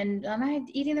kitchen and, am I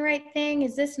eating the right thing?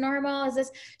 Is this normal?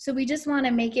 So we just want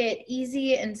to make it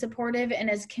easy and supportive and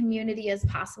as community as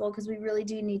possible, because we really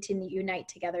do need to unite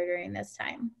together during this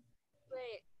time.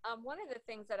 Great. One of the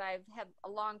things that I've had a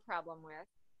long problem with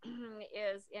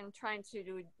is in trying to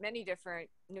do many different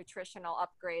nutritional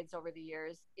upgrades over the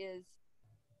years is,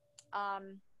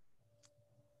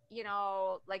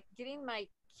 like getting my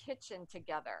kitchen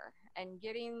together and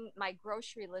getting my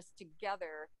grocery list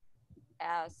together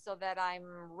so that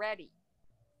I'm ready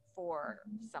for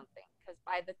something. Because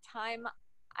by the time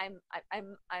I'm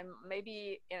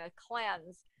maybe in a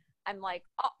cleanse, I'm like,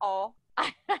 uh-oh,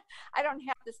 I don't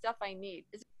have the stuff I need.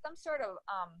 Is there some sort of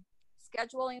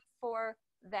scheduling for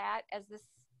that as this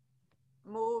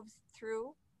moves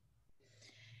through?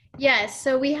 Yes,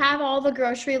 so we have all the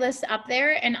grocery lists up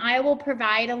there, and I will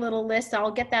provide a little list. I'll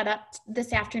get that up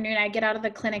this afternoon. I get out of the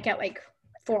clinic at like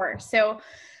 4. So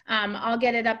I'll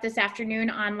get it up this afternoon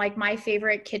on like my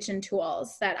favorite kitchen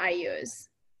tools that I use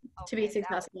to be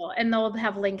successful. And they'll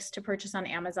have links to purchase on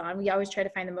Amazon. We always try to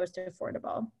find the most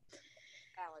affordable.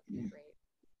 That would be great.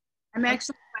 I'm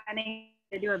actually planning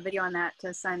to do a video on that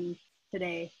to send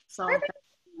today. So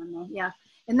yeah.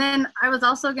 And then I was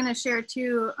also going to share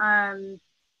too,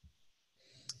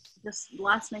 just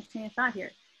lost my train of thought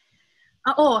here.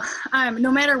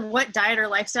 No matter what diet or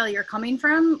lifestyle you're coming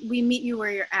from, we meet you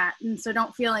where you're at. And so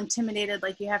don't feel intimidated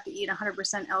like you have to eat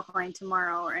 100% alkaline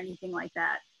tomorrow or anything like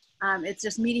that. It's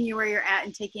just meeting you where you're at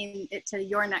and taking it to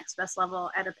your next best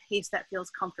level at a pace that feels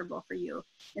comfortable for you.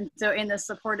 And so in this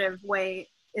supportive way,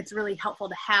 it's really helpful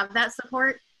to have that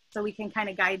support so we can kind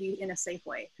of guide you in a safe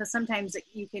way. Because sometimes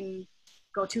you can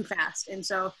go too fast. And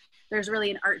so there's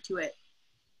really an art to it.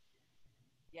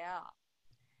 Yeah.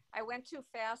 I went too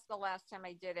fast the last time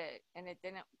I did it, and it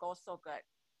didn't go so good.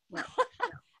 No.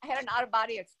 I had an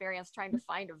out-of-body experience trying to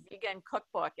find a vegan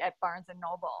cookbook at Barnes and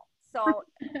Noble. So,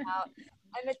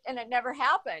 and it never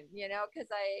happened, you know, because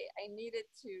I needed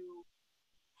to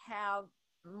have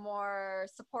more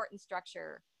support and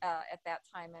structure at that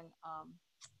time, and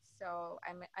so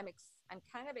I'm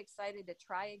kind of excited to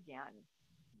try again,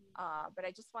 but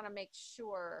I just want to make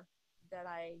sure that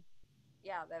I'm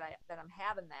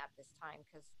having that this time,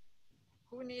 because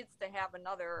who needs to have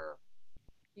another,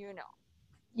 you know?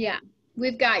 Yeah,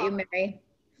 we've got you, Mary.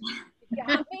 You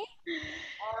got me?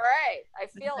 All right, I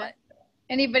feel it.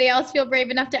 Anybody else feel brave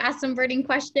enough to ask some burning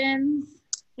questions?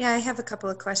 Yeah, I have a couple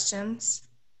of questions.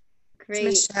 Great.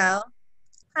 It's Michelle.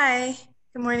 Hi,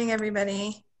 good morning,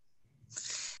 everybody.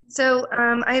 So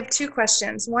I have two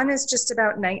questions. One is just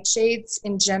about nightshades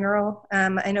in general.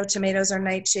 I know tomatoes are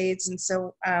nightshades, and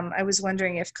so I was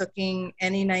wondering if cooking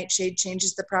any nightshade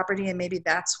changes the property, and maybe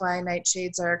that's why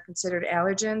nightshades are considered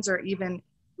allergens or even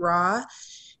raw.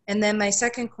 And then my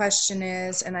second question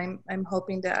is, and I'm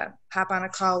hoping to hop on a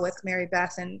call with Mary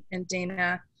Beth and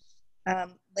Dana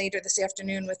later this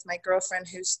afternoon with my girlfriend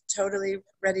who's totally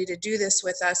ready to do this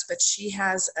with us, but she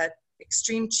has an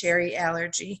extreme cherry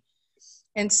allergy.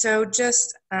 And so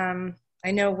just, I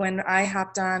know when I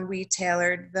hopped on, we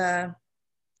tailored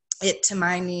it to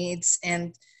my needs,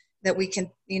 and that we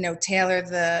can, you know, tailor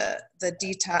the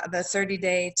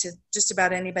 30-day to just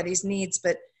about anybody's needs.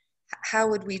 But how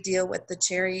would we deal with the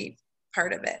cherry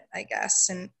part of it, I guess?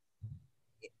 And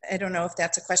I don't know if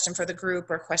that's a question for the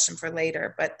group or a question for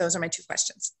later, but those are my two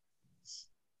questions.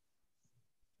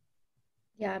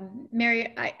 Yeah,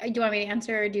 Mary, do you want me to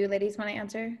answer, or do you ladies want to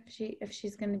answer if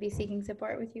she's going to be seeking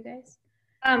support with you guys?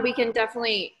 We can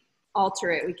definitely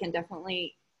alter it. We can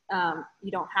definitely,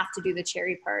 you don't have to do the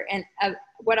cherry part. And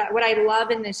what I love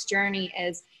in this journey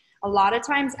is a lot of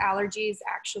times allergies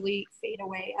actually fade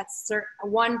away at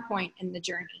one point in the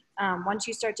journey. Once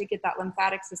you start to get that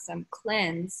lymphatic system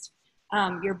cleansed,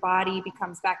 your body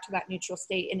becomes back to that neutral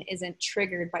state and isn't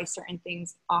triggered by certain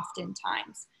things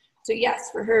oftentimes. So yes,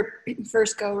 for her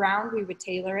first go round, we would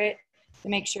tailor it to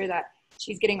make sure that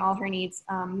she's getting all her needs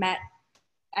met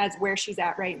as where she's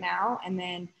at right now. And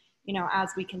then, you know,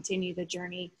 as we continue the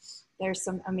journey, there's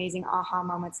some amazing aha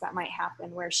moments that might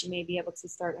happen where she may be able to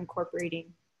start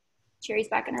incorporating cherries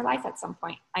back in her life at some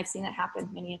point. I've seen it happen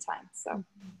many a time. So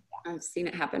yeah. I've seen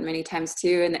it happen many times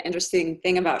too. And the interesting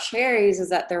thing about cherries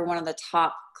is that they're one of the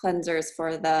top cleansers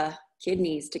for the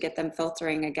kidneys to get them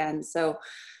filtering again. So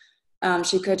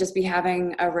she could just be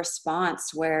having a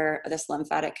response where this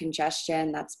lymphatic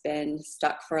congestion that's been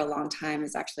stuck for a long time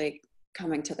is actually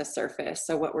coming to the surface.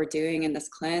 So what we're doing in this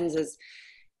cleanse is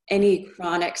any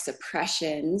chronic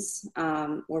suppressions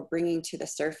we're bringing to the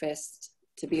surface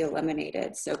to be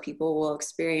eliminated. So people will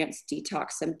experience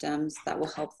detox symptoms that will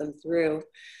help them through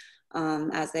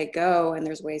as they go. And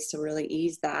there's ways to really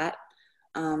ease that.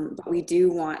 But we do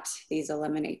want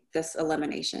this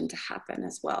elimination to happen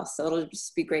as well. So it'll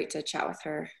just be great to chat with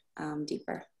her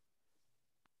deeper.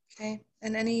 Okay.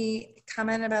 And any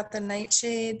comment about the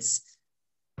nightshades?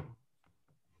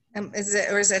 Is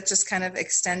it just kind of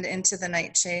extend into the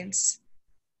nightshades?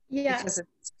 Yeah. Because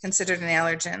it's considered an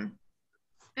allergen.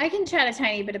 I can chat a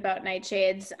tiny bit about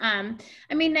nightshades. I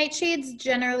mean, nightshades,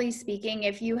 generally speaking,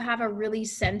 if you have a really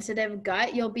sensitive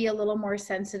gut, you'll be a little more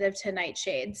sensitive to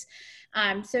nightshades.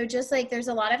 So just like there's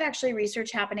a lot of actually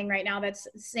research happening right now that's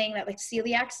saying that like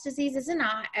celiac disease is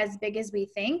not as big as we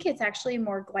think. It's actually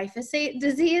more glyphosate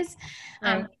disease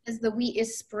because the wheat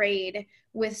is sprayed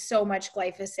with so much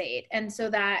glyphosate. And so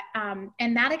that,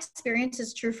 and that experience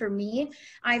is true for me.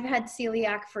 I've had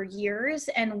celiac for years,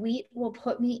 and wheat will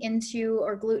put me into,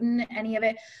 or gluten, any of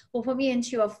it, will put me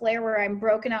into a flare where I'm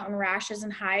broken out in rashes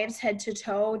and hives, head to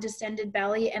toe, distended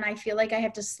belly, and I feel like I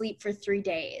have to sleep for 3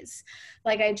 days.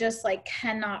 Like I just like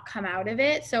cannot come out of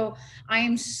it. So I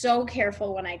am so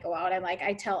careful when I go out. I'm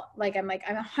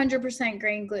 100%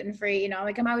 grain gluten-free, you know,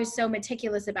 like I'm always so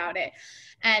meticulous about it.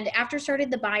 And after started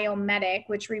the Biomedic,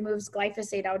 which removes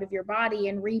glyphosate out of your body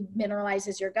and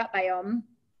remineralizes your gut biome,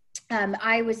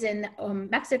 I was in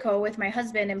Mexico with my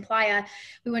husband in Playa.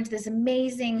 We went to this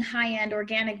amazing high-end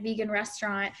organic vegan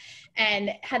restaurant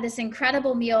and had this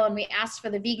incredible meal. And we asked for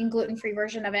the vegan gluten-free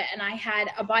version of it. And I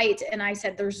had a bite and I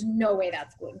said, there's no way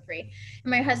that's gluten-free.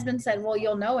 And my husband said, well,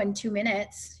 you'll know in 2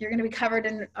 minutes. You're going to be covered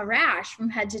in a rash from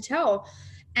head to toe.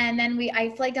 And then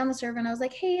I flagged down the server and I was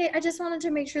like, hey, I just wanted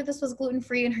to make sure this was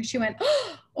gluten-free. And she went,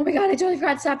 oh my God, I totally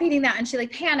forgot to stop eating that. And she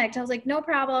like panicked. I was like, no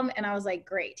problem. And I was like,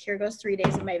 great, here goes 3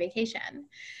 days of my vacation.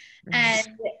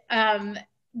 And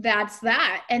that's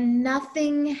that. And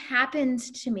nothing happened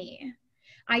to me.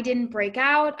 I didn't break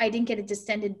out. I didn't get a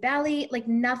distended belly. Like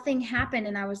nothing happened.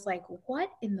 And I was like, what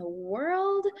in the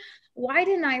world? Why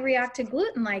didn't I react to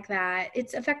gluten like that?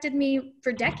 It's affected me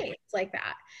for decades like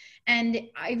that. And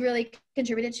I really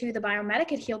contributed to the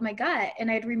biomedic. It healed my gut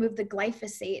and I'd removed the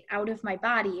glyphosate out of my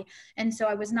body. And so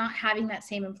I was not having that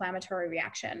same inflammatory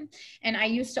reaction. And I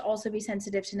used to also be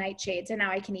sensitive to nightshades and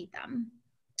now I can eat them.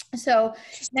 So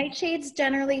nightshades,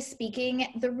 generally speaking,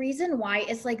 the reason why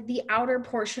is like the outer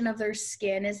portion of their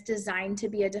skin is designed to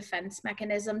be a defense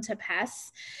mechanism to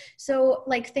pests. So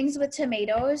like things with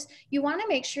tomatoes, you want to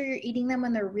make sure you're eating them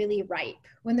when they're really ripe,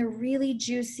 when they're really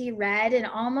juicy red and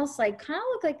almost like kind of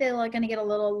look like they're like going to get a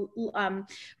little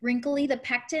wrinkly. The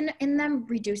pectin in them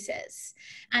reduces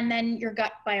and then your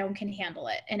gut biome can handle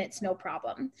it and it's no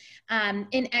problem.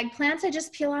 In eggplants, I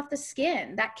just peel off the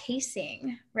skin, that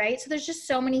casing, right? So there's just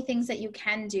so many things that you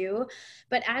can do,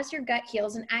 but as your gut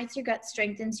heals and as your gut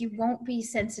strengthens, you won't be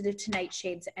sensitive to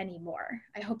nightshades anymore.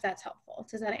 I hope that's helpful.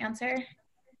 Does that answer?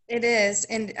 It is.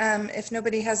 And if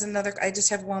nobody has another, I just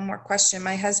have one more question.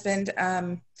 My husband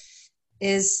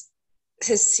his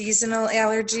seasonal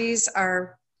allergies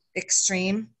are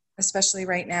extreme, especially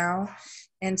right now.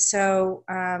 And so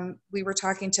we were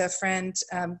talking to a friend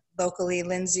locally,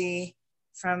 Lindsay,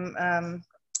 from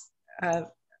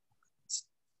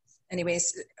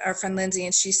anyways, our friend Lindsay,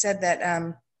 and she said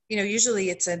that, usually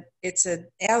it's an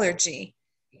allergy.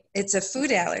 It's a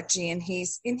food allergy, and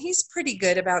he's pretty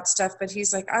good about stuff, but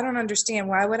he's like, I don't understand.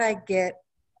 Why would I get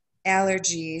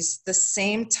allergies the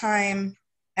same time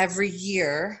every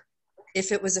year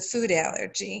if it was a food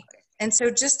allergy? And so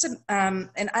just to,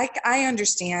 and I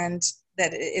understand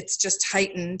that it's just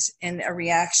heightened in a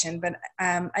reaction, but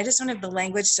I just don't have the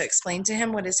language to explain to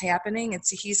him what is happening.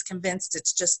 He's convinced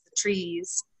it's just the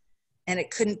trees and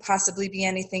it couldn't possibly be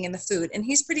anything in the food. And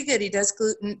he's pretty good. He does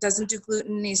gluten, doesn't do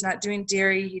gluten. He's not doing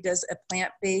dairy. He does a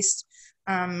plant-based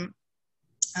diet.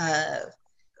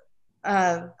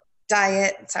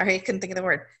 Sorry, I couldn't think of the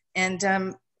word.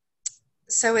 And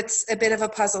so it's a bit of a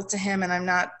puzzle to him, and I'm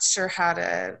not sure how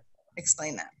to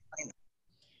explain that.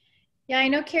 Yeah, I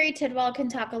know Carrie Tidwell can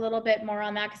talk a little bit more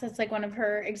on that because that's like one of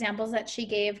her examples that she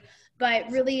gave. But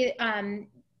really,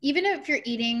 even if you're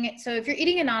eating, so if you're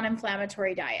eating a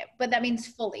non-inflammatory diet, but that means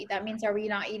fully, that means are we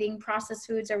not eating processed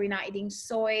foods? Are we not eating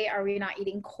soy? Are we not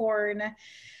eating corn?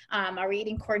 Are we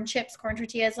eating corn chips, corn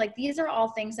tortillas? Like these are all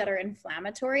things that are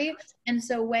inflammatory. And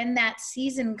so when that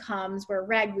season comes where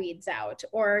ragweed's out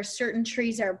or certain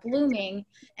trees are blooming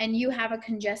and you have a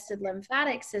congested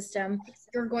lymphatic system,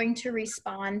 you're going to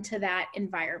respond to that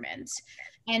environment.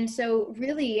 And so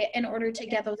really, in order to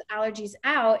get those allergies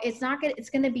out, it's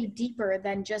going to be deeper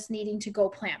than just needing to go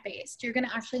plant-based. You're going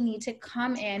to actually need to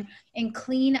come in and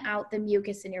clean out the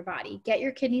mucus in your body, get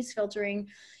your kidneys filtering,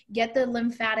 get the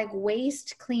lymphatic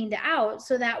waste cleaned out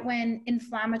so that when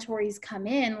inflammatories come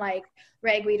in, like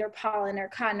ragweed or pollen or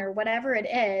cotton or whatever it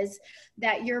is,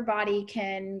 that your body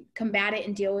can combat it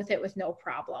and deal with it with no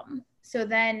problem. So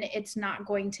then it's not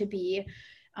going to be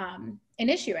an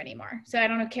issue anymore. So I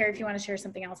don't know, Carrie, if you want to share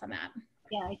something else on that.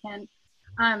 Yeah, I can.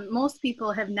 Most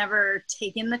people have never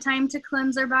taken the time to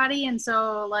cleanse their body. And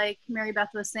so like Mary Beth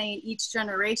was saying, each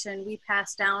generation, we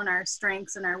pass down our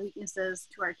strengths and our weaknesses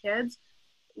to our kids.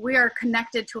 We are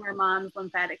connected to our mom's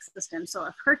lymphatic system. So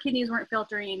if her kidneys weren't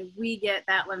filtering, we get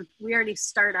that we already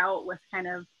start out with kind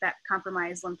of that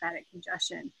compromised lymphatic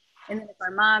congestion. And then if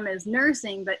our mom is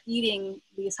nursing, but eating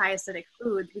these high acidic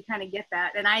foods, we kind of get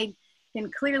that. And I can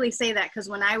clearly say that because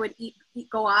when I would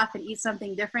go off and eat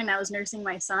something different, I was nursing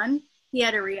my son, he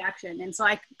had a reaction. And so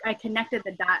I connected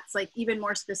the dots, like even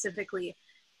more specifically.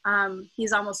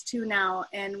 He's almost 2 now.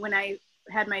 And when I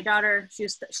had my daughter,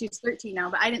 she's 13 now,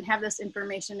 but I didn't have this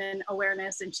information and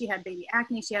awareness, and she had baby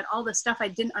acne. She had all this stuff I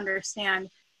didn't understand.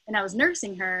 And I was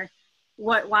nursing her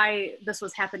why this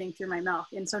was happening through my milk.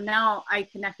 And so now I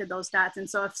connected those dots. And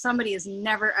so if somebody has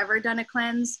never, ever done a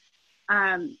cleanse,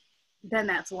 then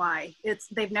that's why.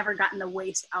 They've never gotten the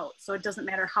waste out. So it doesn't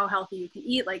matter how healthy you can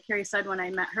eat. Like Carrie said, when I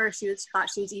met her, thought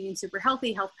she was eating super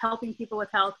healthy, helping people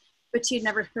with health, but she had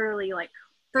never thoroughly like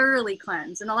thoroughly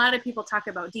cleanse. And a lot of people talk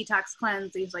about detox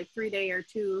cleanse, these like 3-day or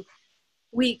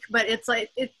 2-week, but it's like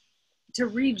to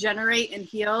regenerate and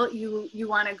heal, you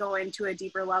want to go into a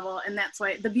deeper level. And that's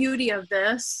why the beauty of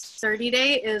this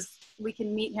 30-day is we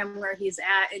can meet him where he's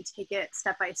at and take it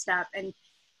step by step. And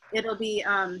it'll be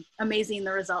amazing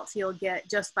the results he'll get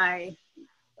just by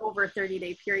over a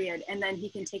 30-day period. And then he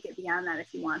can take it beyond that if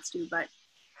he wants to. But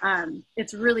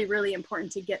it's really, really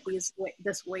important to get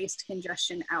this waste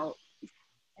congestion out.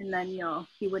 And then,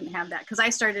 he wouldn't have that. Because I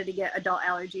started to get adult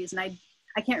allergies, and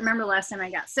I can't remember the last time I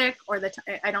got sick, or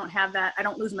I don't have that. I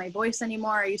don't lose my voice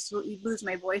anymore. I used to lose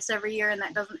my voice every year, and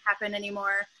that doesn't happen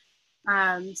anymore.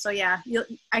 So yeah,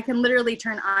 I can literally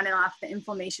turn on and off the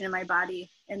inflammation in my body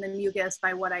and the mucus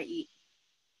by what I eat.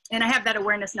 And I have that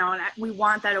awareness now, and we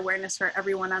want that awareness for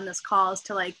everyone on this call, is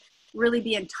to like really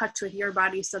be in touch with your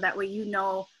body, so that way you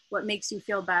know what makes you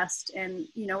feel best and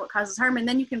what causes harm, and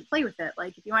then you can play with it.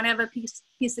 Like if you want to have a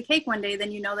piece of cake one day,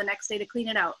 then the next day to clean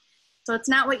it out. So it's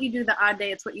not what you do the odd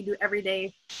day, it's what you do every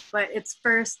day. But it's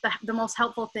first, the most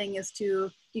helpful thing is to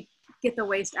get the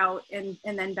waste out and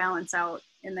then balance out,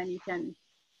 and then you can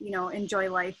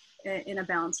enjoy life in a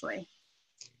balanced way.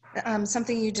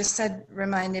 Something you just said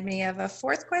reminded me of a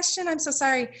fourth question. I'm so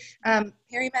sorry.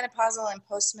 Perimenopausal and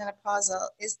postmenopausal,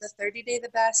 is the 30-day the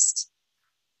best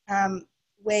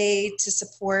way to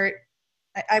support?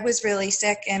 I was really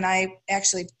sick, and I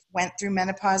actually went through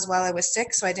menopause while I was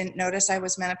sick, so I didn't notice I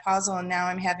was menopausal, and now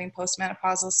I'm having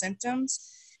postmenopausal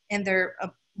symptoms, and they're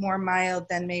more mild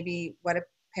than maybe what a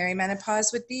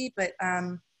perimenopause would be. But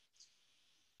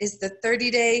is the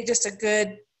 30-day just a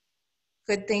good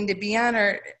thing to be on?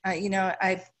 Or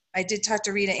I did talk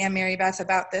to Rita and Mary Beth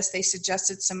about this. They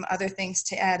suggested some other things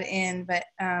to add in, but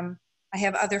I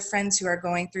have other friends who are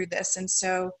going through this, and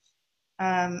so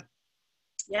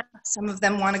some of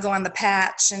them want to go on the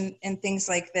patch and things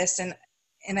like this, and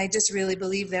I just really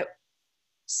believe that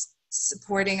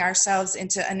supporting ourselves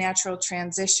into a natural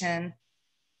transition,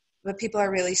 but people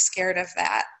are really scared of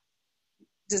that.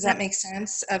 Does that make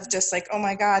sense? Of just like, oh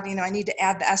my God, I need to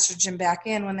add the estrogen back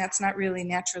in, when that's not really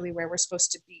naturally where we're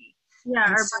supposed to be. Yeah.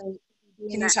 Can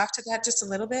you talk to that just a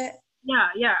little bit?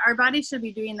 Yeah. Our body should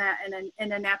be doing that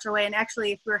in a natural way. And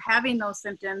actually, if we're having those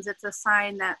symptoms, it's a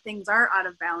sign that things are out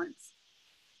of balance.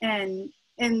 And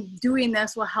doing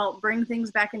this will help bring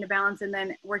things back into balance. And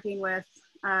then working with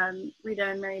Rita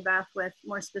and Mary Beth with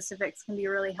more specifics can be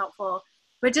really helpful.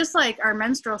 But just like our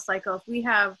menstrual cycle, if we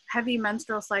have heavy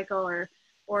menstrual cycle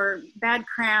or bad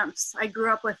cramps, I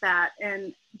grew up with that,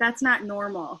 and that's not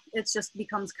normal. It just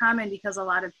becomes common because a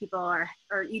lot of people are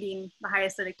eating the high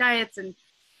acidic diets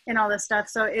and all this stuff.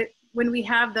 So when we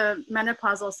have the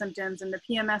menopausal symptoms and the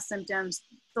PMS symptoms,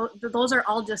 those are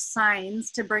all just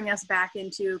signs to bring us back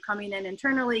into coming in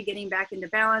internally, getting back into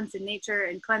balance in nature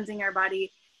and cleansing our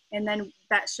body. And then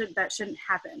that shouldn't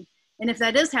happen. And if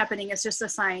that is happening, it's just a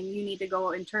sign you need to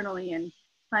go internally and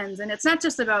cleanse. And it's not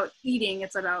just about eating,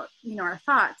 it's about, our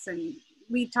thoughts. And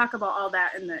we talk about all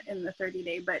that in the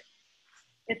 30-day, but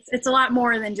it's a lot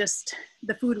more than just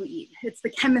the food we eat. It's the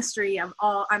chemistry on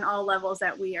all levels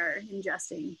that we are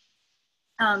ingesting.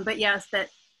 But yes, that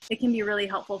it can be really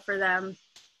helpful for them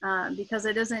because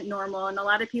it isn't normal. And a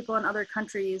lot of people in other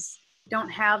countries don't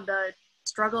have the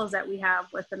struggles that we have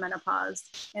with the menopause,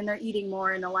 and they're eating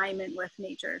more in alignment with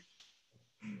nature.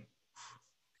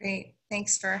 Great.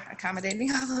 Thanks for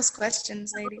accommodating all those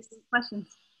questions, ladies. Questions?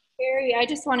 Carrie, I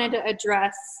just wanted to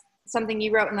address something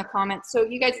you wrote in the comments. So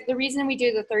you guys, the reason we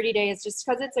do the 30-day is just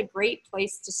because it's a great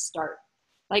place to start.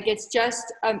 Like it's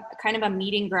just a kind of a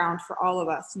meeting ground for all of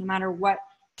us, no matter what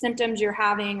symptoms you're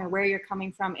having or where you're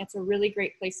coming from. It's a really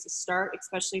great place to start,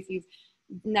 especially if you've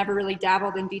never really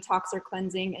dabbled in detox or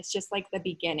cleansing. It's just like the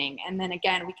beginning. And then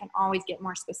again, we can always get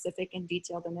more specific and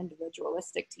detailed and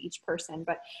individualistic to each person,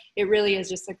 but it really is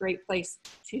just a great place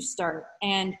to start.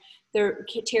 And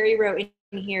Terry wrote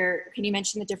in here, can you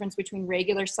mention the difference between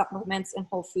regular supplements and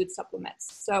whole food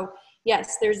supplements? So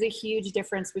yes, there's a huge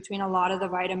difference between a lot of the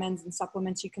vitamins and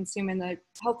supplements you consume in the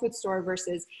health food store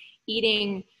versus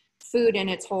eating food in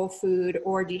its whole food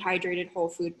or dehydrated whole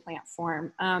food plant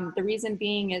form. The reason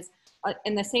being is,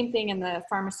 and the same thing in the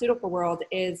pharmaceutical world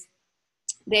is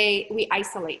we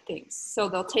isolate things. So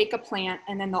they'll take a plant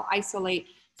and then they'll isolate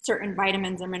certain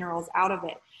vitamins or minerals out of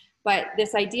it. But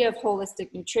this idea of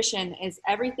holistic nutrition is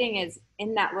everything is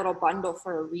in that little bundle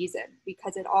for a reason,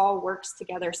 because it all works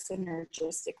together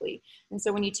synergistically. And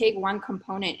so when you take one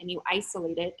component and you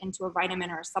isolate it into a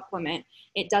vitamin or a supplement,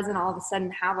 it doesn't all of a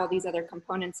sudden have all these other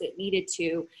components it needed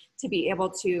to be able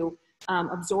to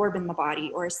absorb in the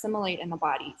body or assimilate in the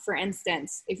body. For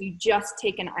instance, if you just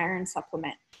take an iron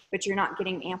supplement, but you're not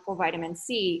getting ample vitamin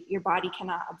C, your body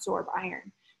cannot absorb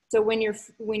iron. So when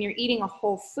you're eating a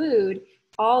whole food,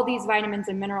 all these vitamins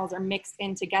and minerals are mixed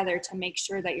in together to make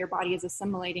sure that your body is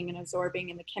assimilating and absorbing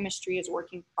and the chemistry is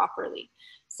working properly.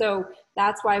 So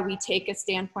that's why we take a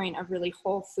standpoint of really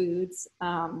whole foods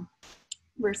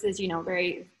versus,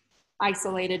 very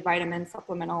isolated vitamin,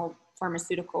 supplemental,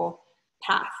 pharmaceutical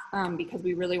path, because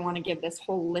we really want to give this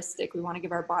holistic, we want to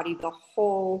give our body the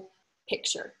whole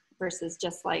picture versus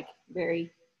just like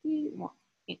very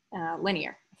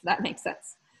linear, if that makes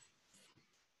sense.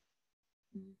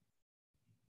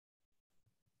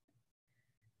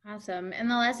 Awesome. And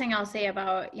the last thing I'll say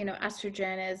about,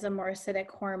 estrogen is a more acidic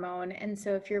hormone. And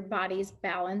so if your body's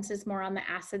balance is more on the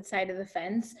acid side of the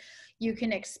fence, you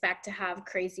can expect to have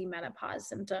crazy menopause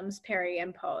symptoms, peri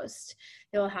and post.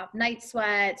 You'll have night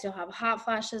sweats, you'll have hot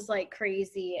flashes like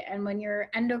crazy. And when your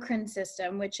endocrine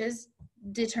system, which is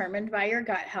determined by your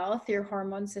gut health, your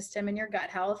hormone system and your gut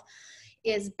health,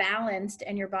 is balanced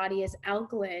and your body is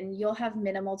alkaline, you'll have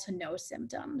minimal to no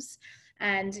symptoms.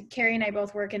 And Carrie and I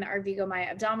both work in Arvigo My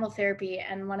abdominal therapy.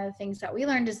 And one of the things that we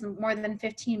learned is more than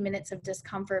 15 minutes of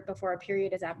discomfort before a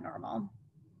period is abnormal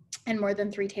and more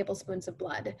than 3 tablespoons of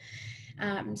blood.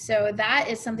 So that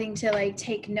is something to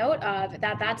take note of,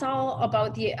 that's all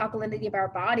about the alkalinity of our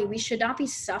body. We should not be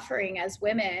suffering as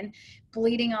women,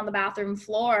 bleeding on the bathroom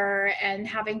floor and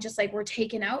having just we're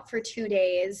taken out for 2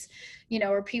 days,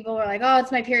 where people are like, oh,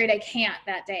 it's my period, I can't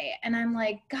that day. And I'm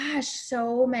like, gosh,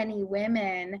 so many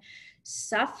women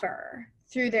suffer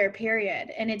through their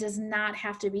period, and it does not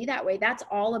have to be that way. That's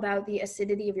all about the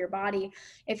acidity of your body.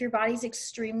 If your body's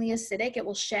extremely acidic, it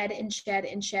will shed and shed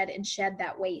and shed and shed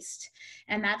that waste.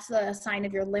 And that's the sign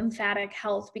of your lymphatic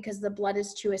health, because the blood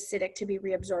is too acidic to be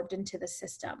reabsorbed into the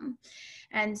system.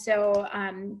 And so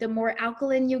the more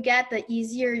alkaline you get, the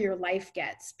easier your life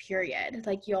gets, period.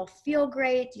 You'll feel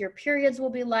great, your periods will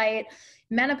be light,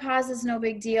 menopause is no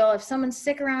big deal. If someone's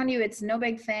sick around you, it's no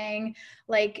big thing.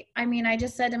 I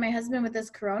just said to my husband, with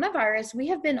this coronavirus, we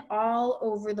have been all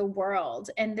over the world,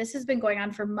 and this has been going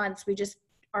on for months. We just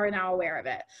are now aware of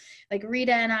it.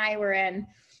 Rita and I were in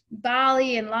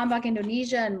Bali and Lombok,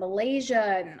 Indonesia and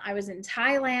Malaysia, and I was in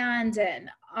Thailand, and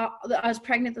I was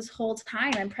pregnant this whole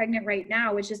time. I'm pregnant right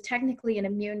now, which is technically an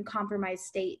immune compromised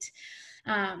state.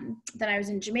 Then I was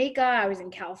in Jamaica, I was in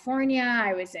California,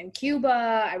 I was in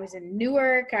Cuba, I was in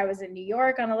Newark, I was in New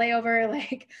York on a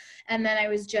layover, and then I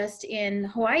was just in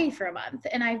Hawaii for a month.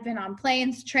 And I've been on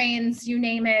planes, trains, you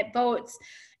name it, boats,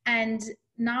 and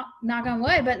not, knock on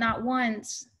wood, but not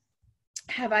once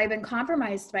have I been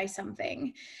compromised by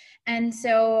something. And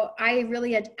so I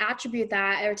really attribute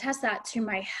that or attest that to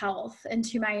my health and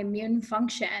to my immune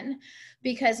function,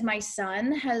 because my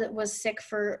son was sick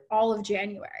for all of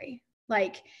January.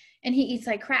 And he eats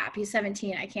like crap. He's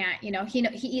 17. I can't,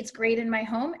 he eats great in my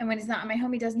home. And when he's not in my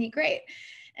home, he doesn't eat great.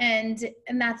 And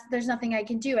there's nothing I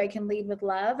can do. I can lead with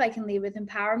love. I can lead with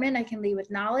empowerment. I can lead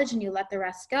with knowledge, and you let the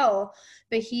rest go.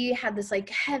 But he had this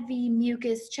heavy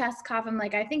mucus chest cough. I'm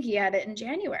I think he had it in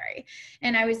January.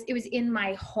 And it was in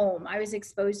my home. I was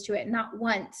exposed to it. Not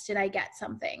once did I get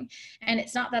something. And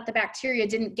it's not that the bacteria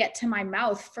didn't get to my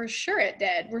mouth. For sure it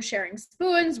did. We're sharing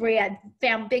spoons. We had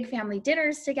big family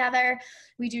dinners together.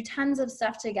 We do tons of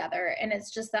stuff together. And it's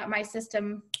just that my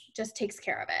system just takes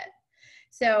care of it.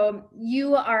 So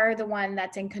you are the one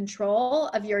that's in control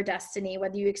of your destiny,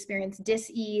 whether you experience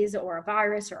dis-ease or a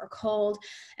virus or a cold.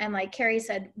 And like Carrie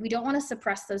said, we don't want to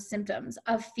suppress those symptoms.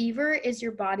 A fever is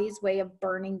your body's way of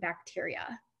burning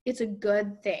bacteria. It's a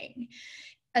good thing,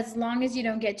 as long as you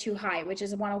don't get too high, which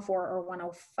is 104 or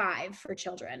 105 for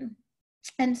children.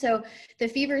 And so the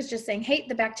fever is just saying, hey,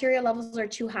 the bacteria levels are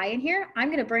too high in here. I'm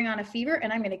going to bring on a fever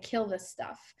and I'm going to kill this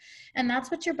stuff. And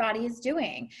that's what your body is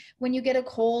doing. When you get a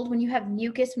cold, when you have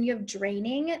mucus, when you have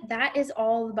draining, that is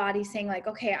all the body saying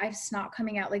okay, I have snot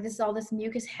coming out. This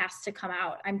mucus has to come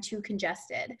out. I'm too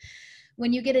congested.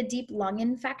 When you get a deep lung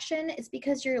infection, it's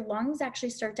because your lungs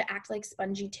actually start to act like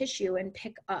spongy tissue and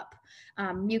pick up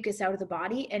mucus out of the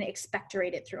body and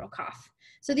expectorate it through a cough.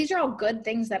 So these are all good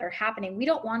things that are happening. We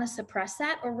don't want to suppress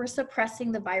that, or we're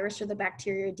suppressing the virus or the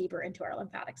bacteria deeper into our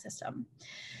lymphatic system.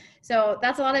 So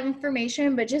that's a lot of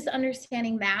information, but just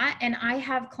understanding that. And I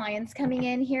have clients coming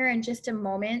in here in just a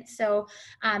moment. So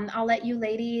I'll let you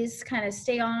ladies kind of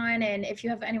stay on. And if you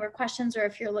have any more questions, or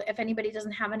if anybody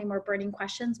doesn't have any more burning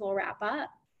questions, we'll wrap up.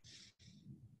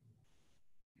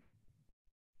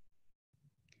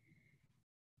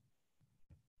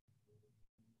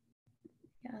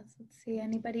 else? Let's see.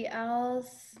 Anybody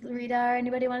else? Rita, or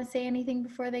anybody want to say anything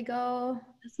before they go?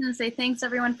 I was going to say thanks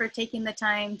everyone for taking the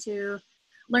time to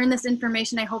learn this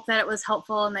information. I hope that it was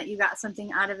helpful and that you got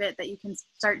something out of it that you can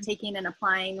start taking and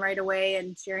applying right away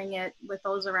and sharing it with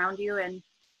those around you. And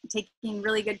taking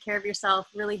really good care of yourself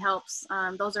really helps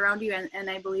those around you and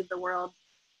I believe the world.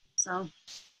 So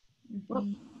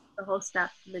the whole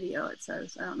staff video, it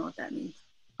says, I don't know what that means.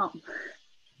 Oh.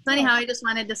 So anyhow, I just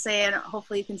wanted to say, and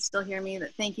hopefully you can still hear me,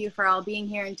 that thank you for all being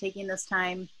here and taking this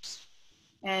time.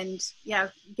 And yeah,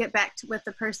 get back with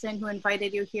the person who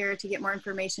invited you here to get more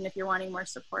information if you're wanting more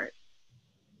support.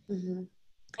 And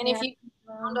if you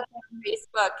found us on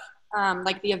Facebook,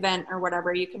 like the event or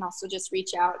whatever, you can also just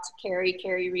reach out to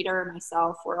Carrie, Rita, or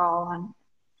myself. We're all on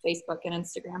Facebook and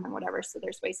Instagram and whatever. So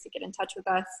there's ways to get in touch with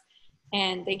us.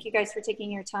 And thank you guys for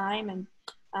taking your time. And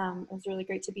it was really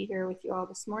great to be here with you all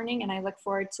this morning. And I look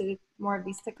forward to more of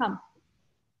these to come.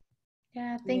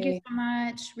 Yeah, thank you so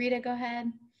much. Rita, go ahead.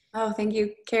 Oh, thank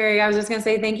you, Carrie. I was just going to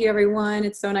say thank you, everyone.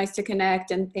 It's so nice to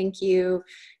connect. And thank you,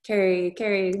 Carrie,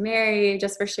 Mary,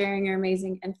 just for sharing your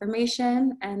amazing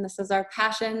information. And this is our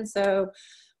passion. So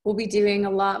we'll be doing a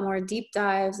lot more deep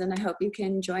dives. And I hope you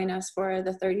can join us for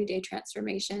the 30-day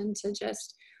transformation to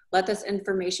just let this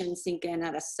information sink in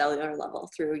at a cellular level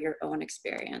through your own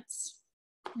experience.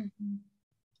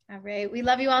 All right. We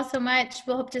love you all so much.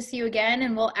 We'll hope to see you again,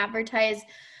 and we'll advertise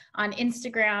on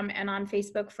Instagram and on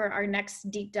Facebook for our next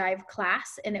deep dive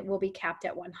class, and it will be capped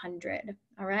at 100.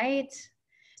 All right.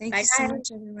 Thank you so much,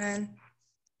 everyone.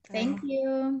 Thank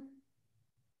you.